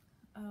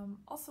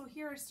 Also,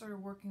 here I started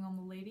working on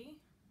the lady,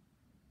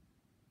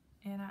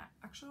 and I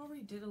actually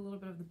already did a little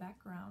bit of the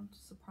background,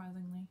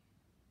 surprisingly.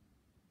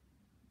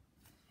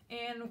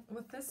 And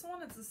with this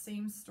one, it's the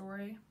same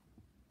story.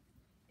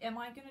 Am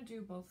I gonna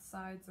do both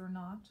sides or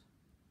not?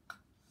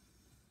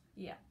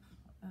 Yep.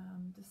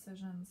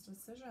 Decisions.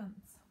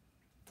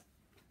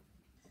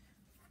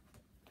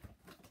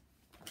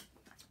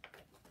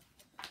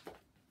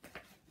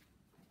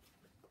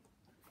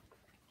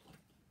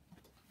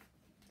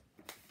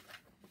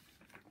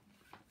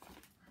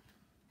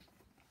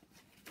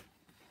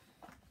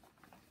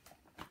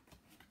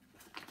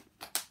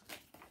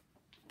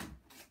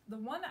 The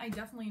one I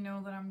definitely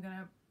know that I'm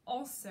gonna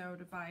also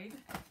divide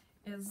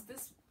is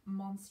this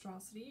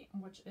monstrosity,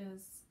 which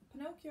is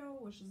Pinocchio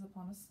Wishes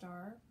Upon a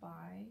Star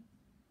by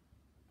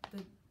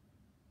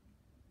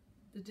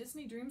the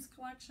Disney Dreams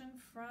collection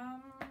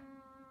from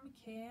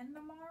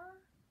Canamar?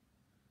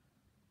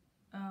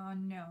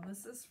 No,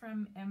 this is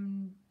from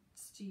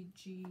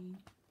MCG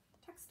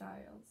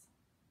Textiles.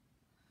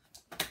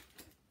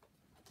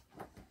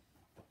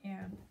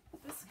 And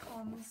this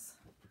comes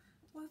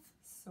with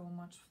so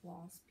much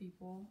floss,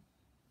 people.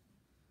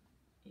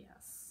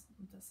 Yes,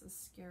 this is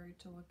scary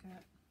to look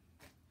at.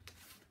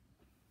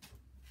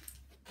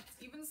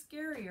 What's even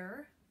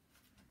scarier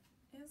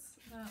is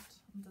that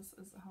this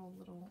is how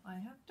little I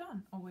have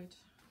done. Oh wait.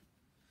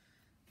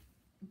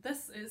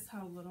 This is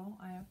how little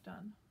I have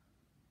done.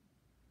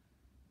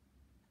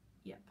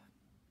 Yep.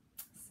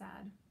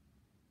 Sad.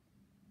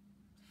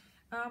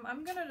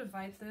 I'm gonna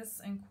divide this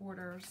in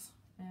quarters,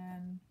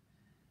 and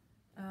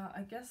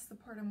I guess the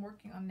part I'm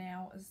working on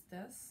now is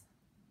this,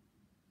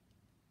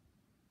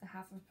 the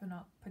half of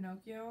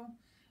Pinocchio,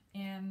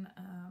 and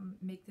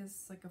make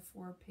this like a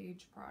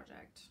 4-page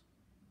project.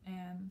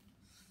 And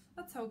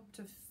let's hope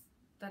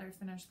that I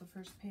finish the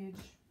first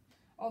page.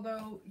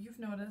 Although you've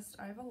noticed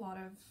I have a lot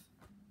of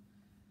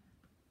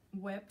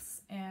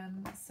WIPs,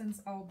 and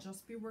since I'll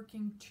just be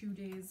working 2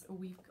 days a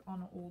week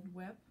on old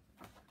WIP,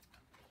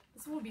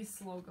 this will be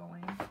slow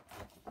going.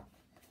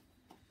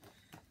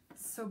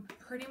 So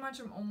pretty much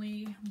I'm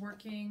only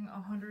working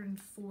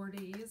 104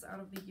 days out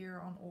of the year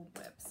on old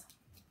WIPs.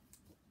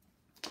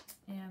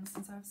 And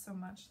since I have so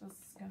much, this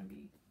is going to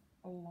be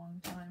a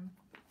long time.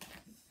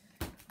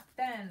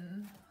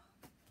 Then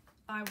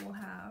I will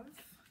have,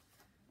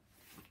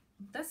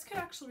 this could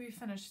actually be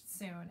finished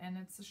soon, and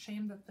it's a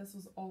shame that this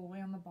was all the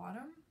way on the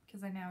bottom,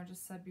 because I now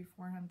just said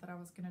beforehand that I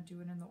was going to do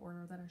it in the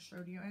order that I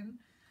showed you in.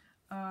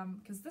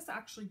 Because this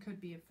actually could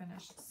be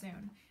finished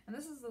soon. And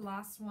this is the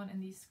last one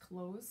in these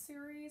clothes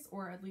series,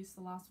 or at least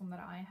the last one that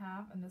I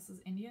have, and this is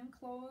Indian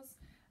clothes.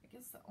 I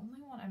guess the only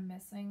one I'm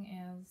missing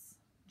is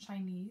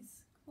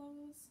Chinese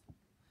clothes,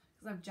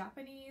 because I have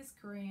Japanese,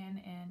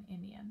 Korean, and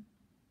Indian.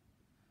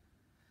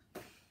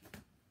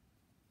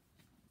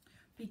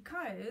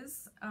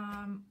 Because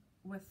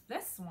with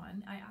this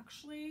one, I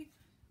actually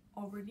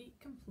already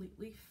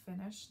completely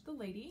finished the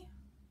lady,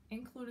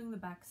 including the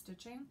back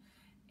stitching,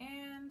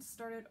 and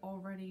started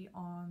already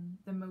on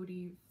the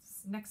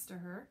motifs next to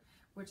her,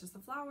 which is the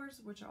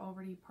flowers, which are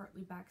already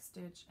partly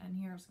backstitched, and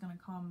here's going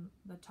to come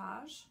the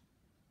Taj.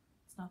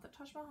 It's not the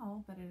Taj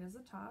Mahal, but it is a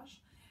Taj.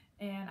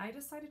 And I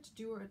decided to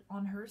do it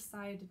on her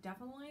side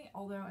definitely,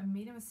 although I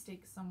made a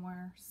mistake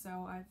somewhere,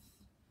 so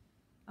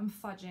I'm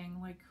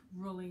fudging, like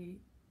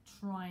really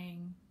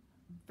trying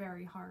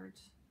very hard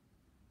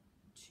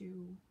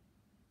to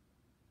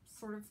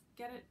sort of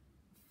get it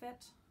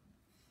fit.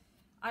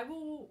 I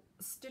will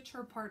stitch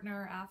her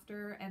partner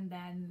after, and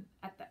then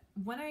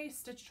when I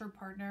stitch her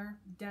partner,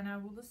 then I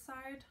will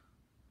decide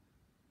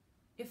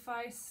if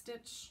I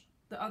stitch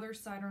the other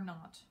side or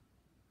not.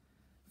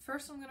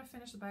 First I'm going to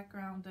finish the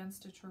background, then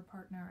stitch her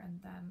partner,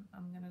 and then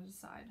I'm going to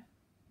decide.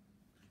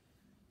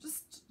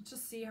 Just to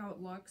see how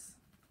it looks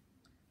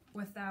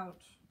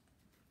without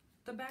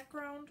the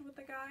background with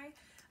the guy.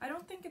 I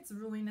don't think it's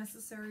really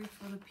necessary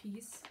for the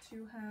piece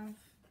to have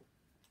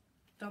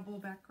double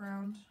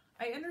background.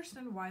 I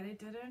understand why they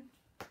did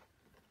it.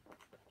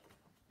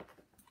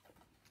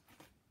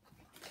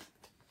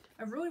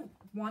 I really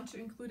want to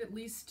include at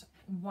least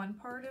one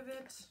part of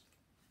it.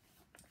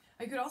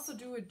 I could also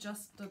do it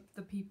just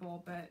the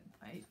people, but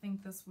I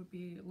think this would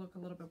look a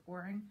little bit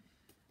boring.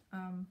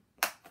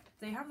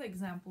 They have the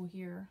example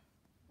here,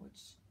 which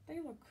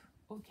they look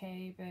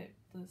okay, but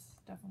this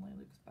definitely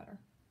looks better.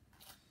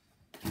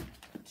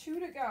 2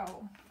 to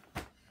go.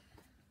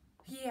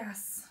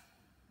 Yes.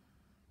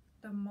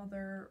 The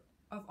mother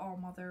of all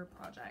mother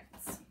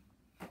projects.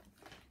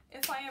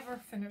 I ever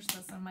finish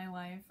this in my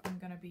life,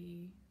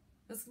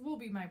 this will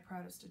be my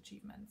proudest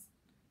achievement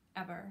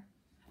ever.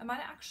 I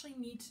might actually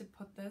need to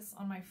put this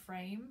on my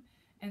frame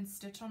and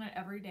stitch on it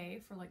every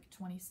day for like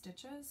 20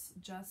 stitches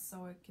just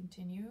so it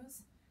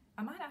continues.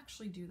 I might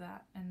actually do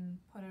that and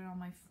put it on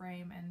my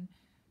frame and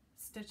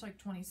stitch like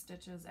 20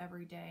 stitches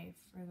every day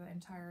for the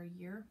entire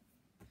year.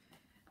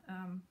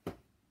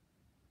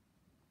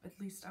 At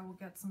least I will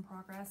get some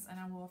progress and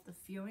I will have the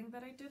feeling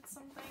that I did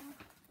something.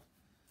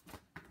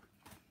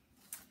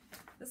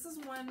 This is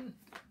one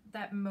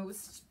that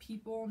most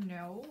people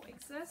know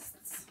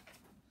exists.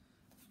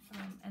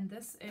 And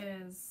this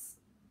is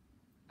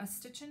A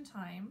Stitch in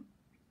Time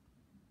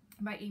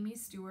by Amy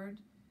Stewart,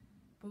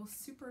 both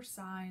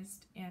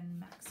super-sized and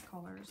max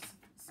colors.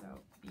 So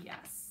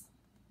yes.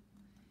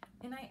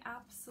 And I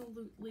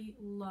absolutely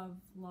love,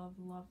 love,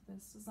 love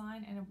this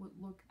design, and it would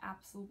look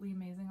absolutely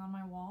amazing on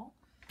my wall.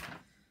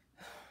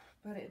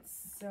 But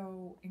it's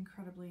so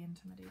incredibly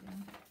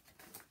intimidating.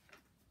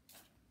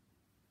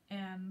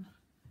 And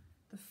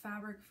the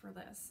fabric for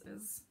this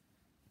is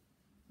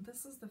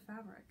the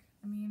fabric.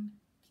 I mean,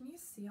 can you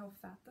see how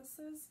fat this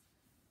is?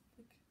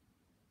 Like,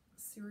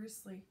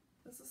 seriously,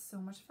 this is so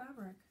much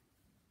fabric.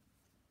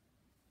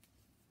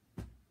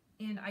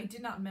 And I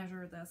did not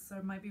measure this, so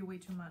it might be way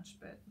too much,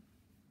 but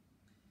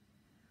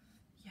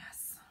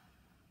yes.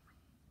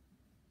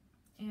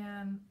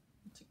 And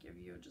to give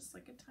you just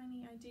like a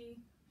tiny idea,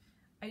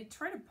 I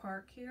try to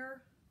park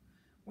here,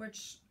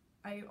 which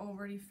I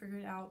already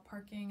figured out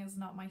parking is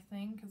not my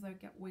thing because I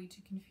get way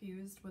too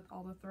confused with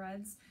all the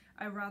threads.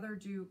 I rather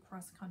do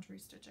cross-country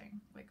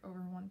stitching, like over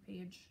one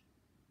page.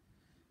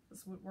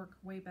 This would work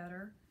way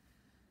better.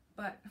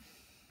 But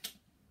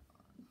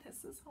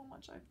this is how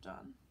much I've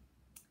done.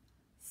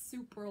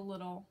 Super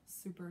little,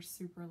 super,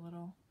 super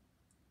little.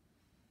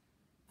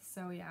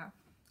 So yeah.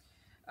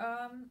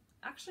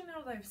 Actually,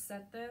 now that I've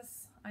said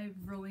this, I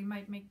really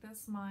might make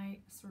this my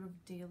sort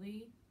of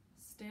daily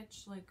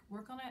stitch, like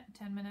work on it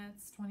 10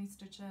 minutes, 20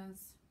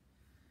 stitches,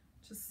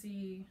 to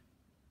see,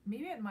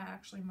 maybe it might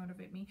actually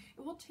motivate me.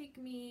 It will take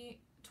me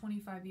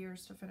 25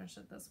 years to finish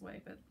it this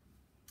way, but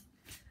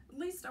at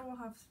least I will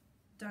have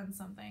done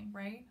something,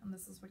 right? And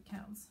this is what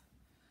counts.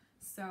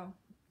 So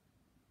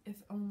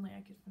if only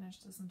I could finish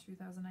this in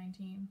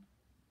 2019.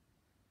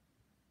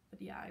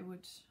 But yeah, I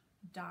would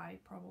die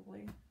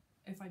probably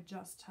if I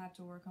just had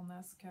to work on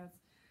this, because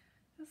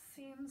this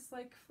seems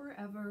like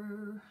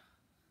forever.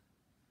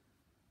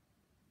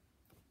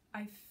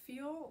 I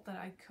feel that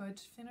I could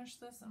finish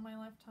this in my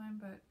lifetime,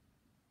 but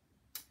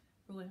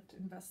really have to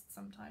invest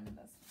some time in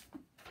this.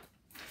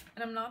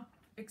 And I'm not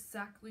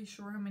exactly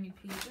sure how many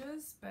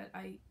pages, but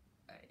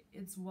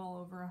it's well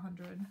over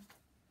 100. And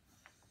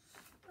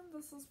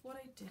this is what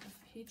I did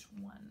of page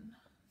 1.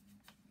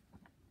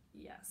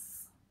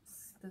 Yes,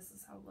 this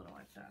is how little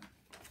I've done.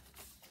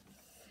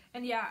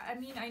 And yeah, I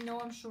mean, I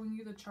know I'm showing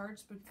you the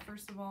charts, but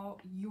first of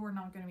all, you're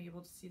not going to be able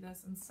to see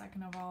this. And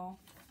second of all,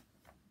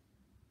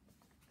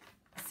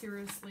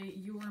 seriously,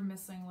 you are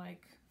missing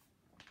like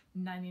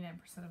 99%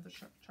 of the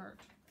chart.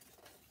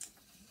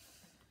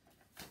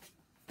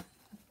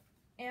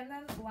 And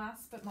then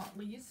last but not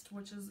least,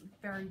 which is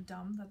very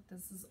dumb that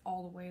this is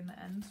all the way in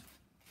the end.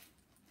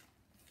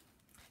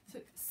 So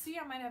see,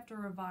 I might have to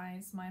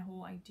revise my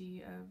whole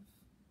idea of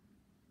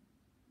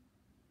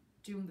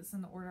doing this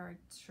in the order I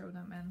show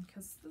them in,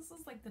 because this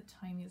is like the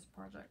tiniest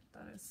project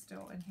that is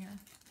still in here.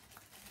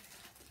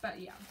 But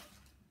yeah,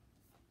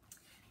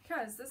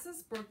 because this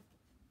is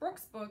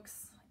Brooks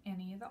Books,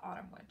 Annie the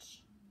Autumn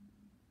Witch.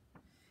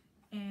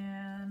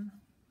 And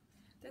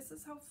this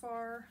is how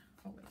far,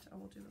 oh wait, I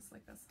will do this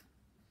like this.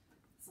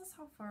 This is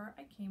how far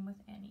I came with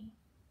Annie.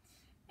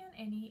 And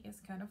Annie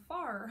is kind of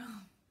far.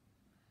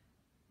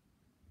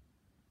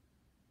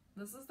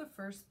 This is the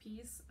first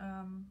piece.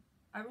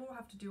 I will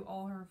have to do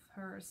all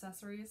her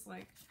accessories,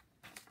 like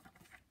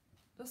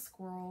the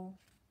squirrel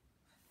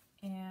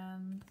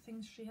and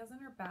things she has in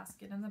her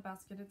basket, and the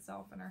basket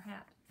itself, and her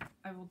hat.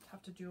 I will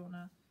have to do on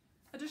a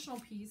additional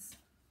piece.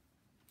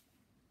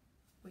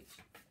 Wait,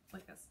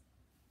 like this.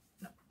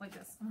 No, like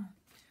this.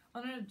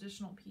 On an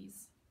additional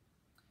piece.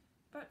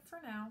 But for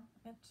now,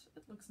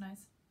 it looks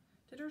nice.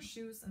 Did her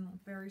shoes in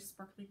very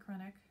sparkly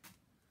Krennic.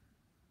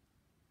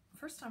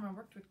 First time I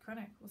worked with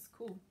Krennic was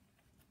cool.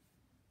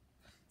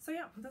 So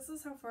yeah, this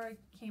is how far I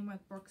came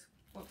with Brooks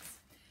Books.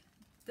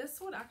 This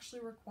would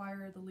actually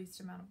require the least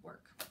amount of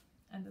work.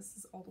 And this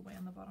is all the way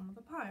on the bottom of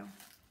the pile.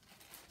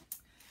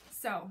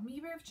 So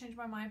maybe I've changed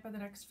my mind by the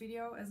next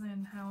video as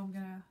in how I'm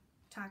gonna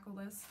tackle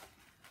this.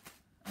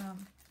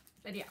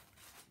 But yeah.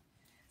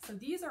 So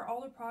these are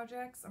all the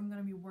projects I'm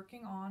gonna be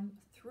working on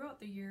throughout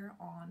the year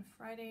on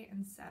Friday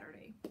and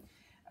Saturday.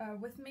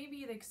 With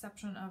maybe the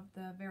exception of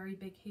the very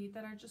big height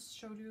that I just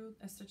showed you,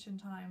 A Stitch in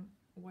Time,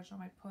 which I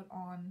might put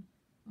on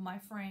my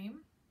frame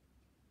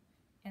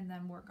and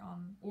then work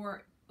on,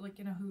 or like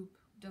in a hoop,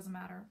 doesn't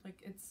matter, like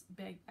it's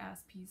big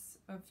ass piece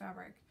of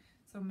fabric,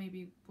 so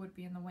maybe would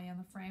be in the way on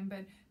the frame,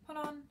 but put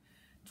on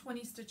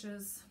 20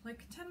 stitches,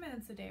 like 10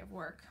 minutes a day of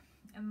work,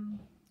 and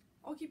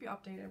I'll keep you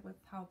updated with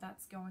how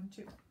that's going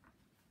too.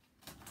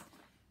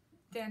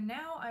 Then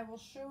now I will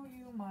show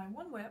you my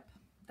one WIP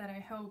that I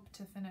hope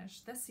to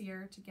finish this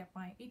year to get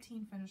my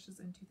 18 finishes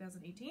in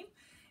 2018.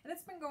 And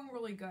it's been going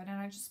really good, and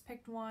I just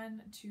picked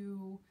one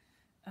to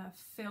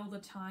fill the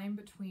time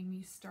between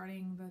me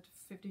starting the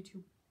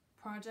 52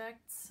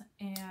 projects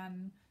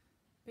and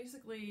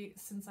basically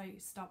since I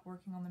stopped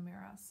working on the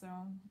Mira. So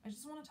I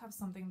just wanted to have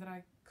something that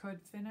I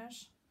could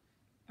finish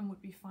and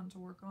would be fun to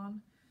work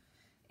on.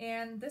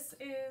 And this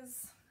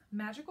is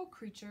Magical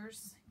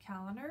Creatures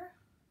Calendar.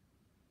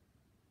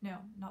 No,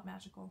 not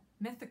magical.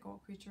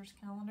 Mythical Creatures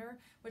Calendar,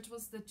 which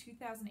was the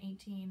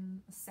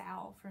 2018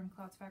 Sal from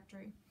Clouds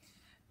Factory.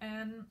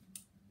 And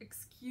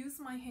excuse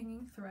my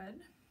hanging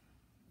thread,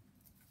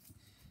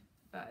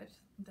 but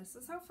this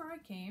is how far I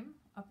came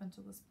up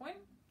until this point.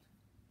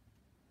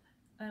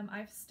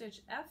 I've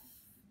stitched F,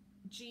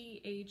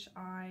 G, H,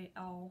 I,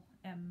 L,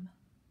 M,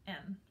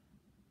 N.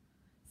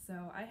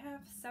 So I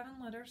have 7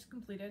 letters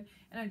completed,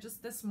 and I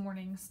just this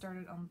morning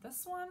started on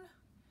this one,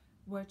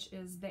 which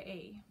is the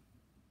A.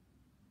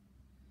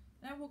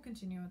 And I will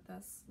continue with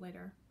this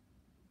later.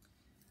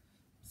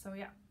 So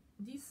yeah,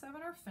 these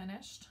 7 are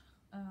finished.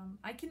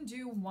 I can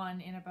do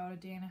one in about a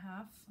day and a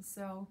half.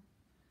 So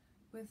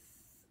with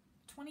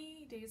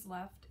 20 days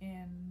left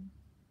in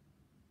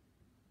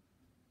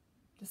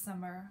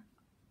December,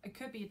 it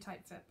could be a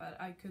tight fit, but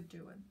I could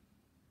do it.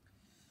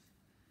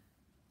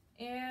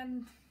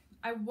 And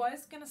I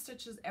was gonna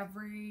stitch this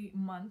every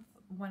month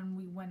when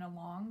we went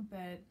along,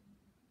 but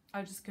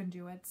I just couldn't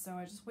do it. So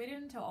I just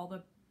waited until all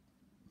the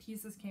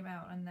pieces came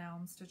out, and now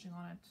I'm stitching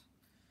on it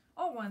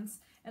all once.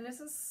 And this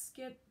is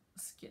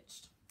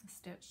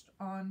stitched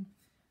on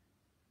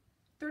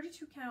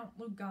 32 count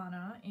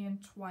Lugana in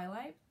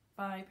Twilight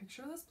by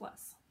Pictureless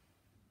Bliss,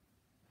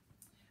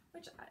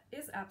 which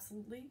is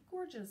absolutely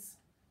gorgeous.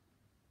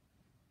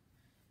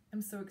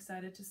 I'm so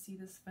excited to see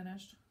this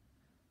finished.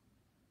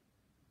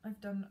 I've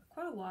done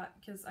quite a lot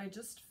because I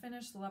just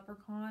finished the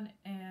Leprechaun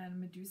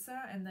and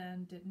Medusa, and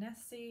then did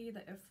Nessie,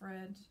 the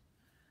Ifrit,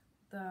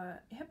 the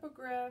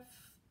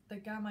Hippogriff, the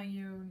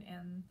Gamayun,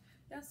 and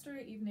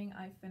yesterday evening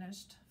I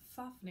finished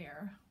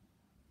Fafnir.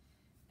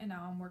 And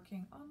now I'm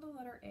working on the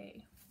letter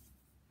A.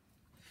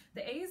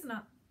 The A is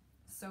not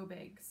so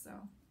big, so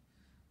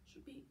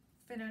should be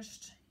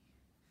finished.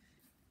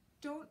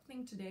 Don't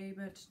think today,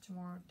 but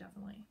tomorrow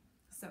definitely.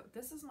 So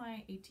this is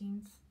my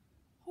 18th,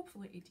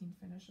 hopefully 18th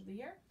finish of the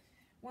year.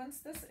 Once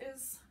this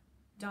is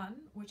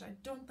done, which I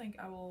don't think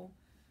I will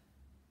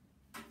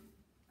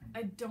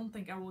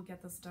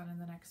get this done in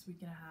the next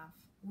week and a half.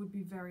 Would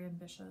be very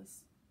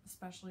ambitious,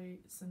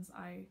 especially since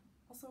I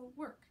also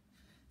work.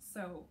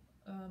 So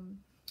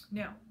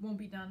no, won't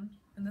be done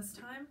in this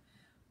time,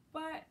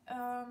 but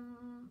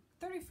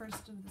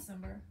 31st of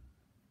December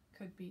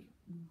could be,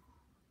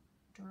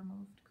 door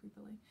moved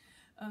creepily,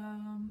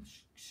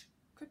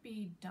 could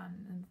be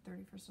done in the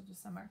 31st of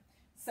December.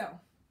 So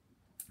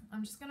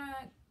I'm just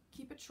gonna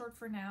keep it short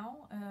for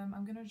now.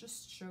 I'm gonna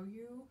just show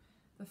you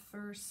the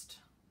first,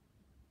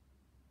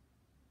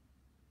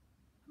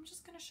 I'm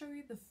just gonna show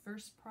you the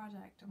first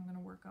project I'm gonna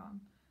work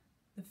on,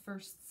 the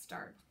first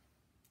start,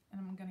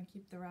 and I'm gonna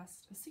keep the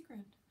rest a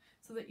secret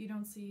so that you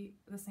don't see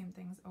the same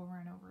things over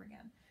and over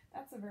again.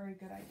 That's a very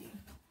good idea.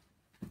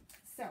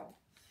 So,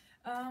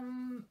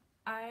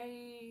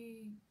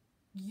 I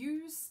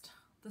used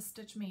the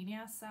Stitch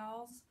Mania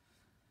cells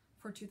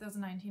for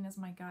 2019 as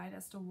my guide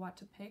as to what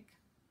to pick,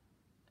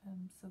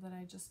 so that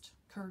I just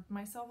curbed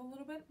myself a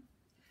little bit.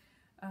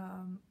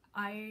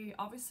 I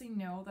obviously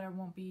know that I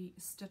won't be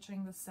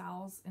stitching the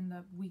cells in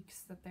the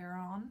weeks that they're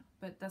on,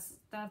 but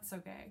that's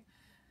okay.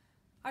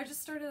 I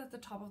just started at the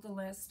top of the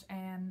list,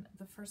 and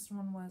the first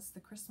one was the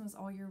Christmas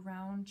All Year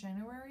Round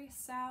January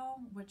cell,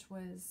 which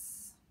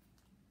was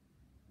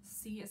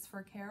C is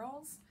for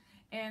Carols.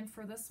 And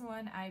for this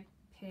one I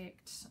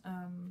picked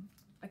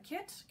a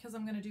kit, because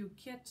I'm going to do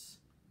kit,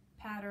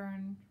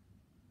 pattern,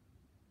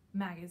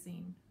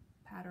 magazine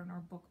pattern, or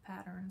book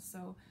pattern,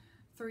 so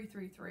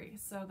 333,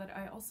 so that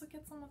I also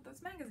get some of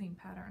those magazine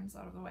patterns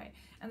out of the way.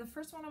 And the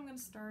first one I'm going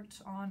to start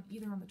on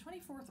either on the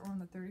 24th or on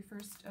the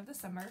 31st of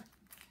December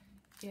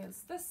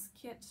is this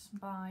kit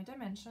by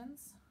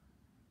Dimensions,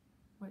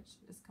 which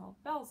is called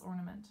Belle's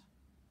Ornament.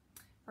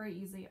 Very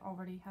easy,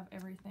 already have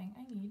everything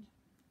I need.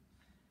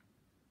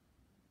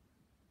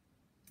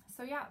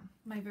 So yeah,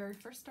 my very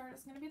first start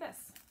is going to be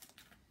this.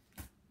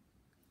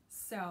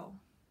 So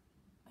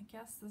I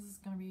guess this is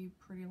going to be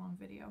a pretty long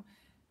video.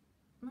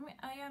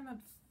 I am at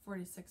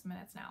 46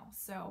 minutes now,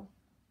 so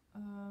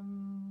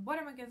what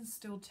am I going to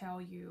still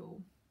tell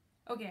you?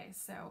 Okay,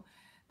 so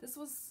this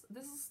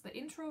is the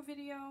intro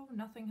video.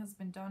 Nothing has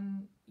been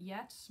done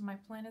yet. My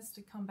plan is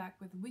to come back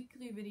with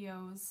weekly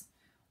videos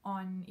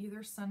on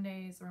either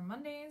Sundays or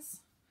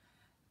Mondays,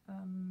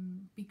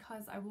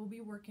 because I will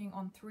be working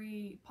on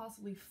 3,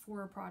 possibly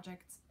 4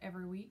 projects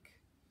every week.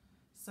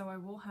 So I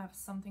will have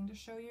something to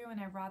show you, and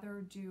I'd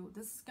rather do,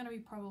 this is going to be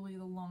probably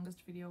the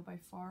longest video by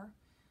far,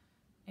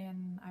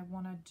 and I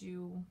want to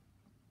do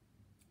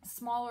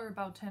smaller,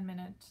 about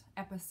 10-minute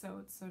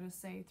episodes, so to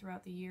say,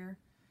 throughout the year,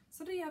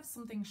 so that you have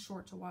something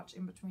short to watch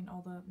in between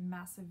all the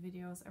massive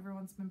videos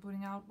everyone's been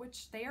putting out,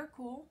 which they are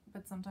cool,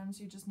 but sometimes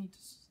you just need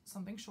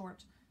something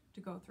short to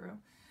go through.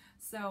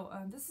 So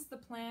this is the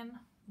plan: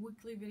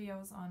 weekly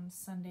videos on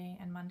Sunday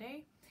and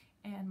Monday,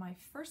 and my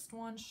first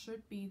one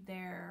should be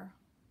there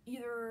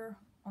either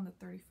on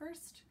the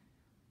 31st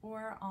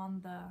or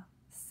on the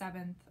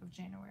 7th of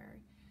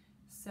January.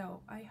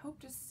 So I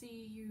hope to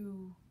see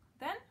you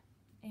then,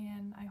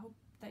 and I hope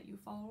that you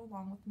follow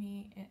along with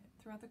me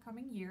throughout the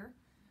coming year.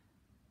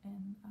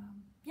 And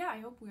yeah, I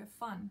hope we have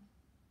fun.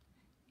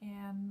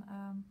 And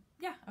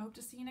yeah, I hope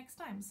to see you next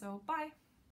time. So bye!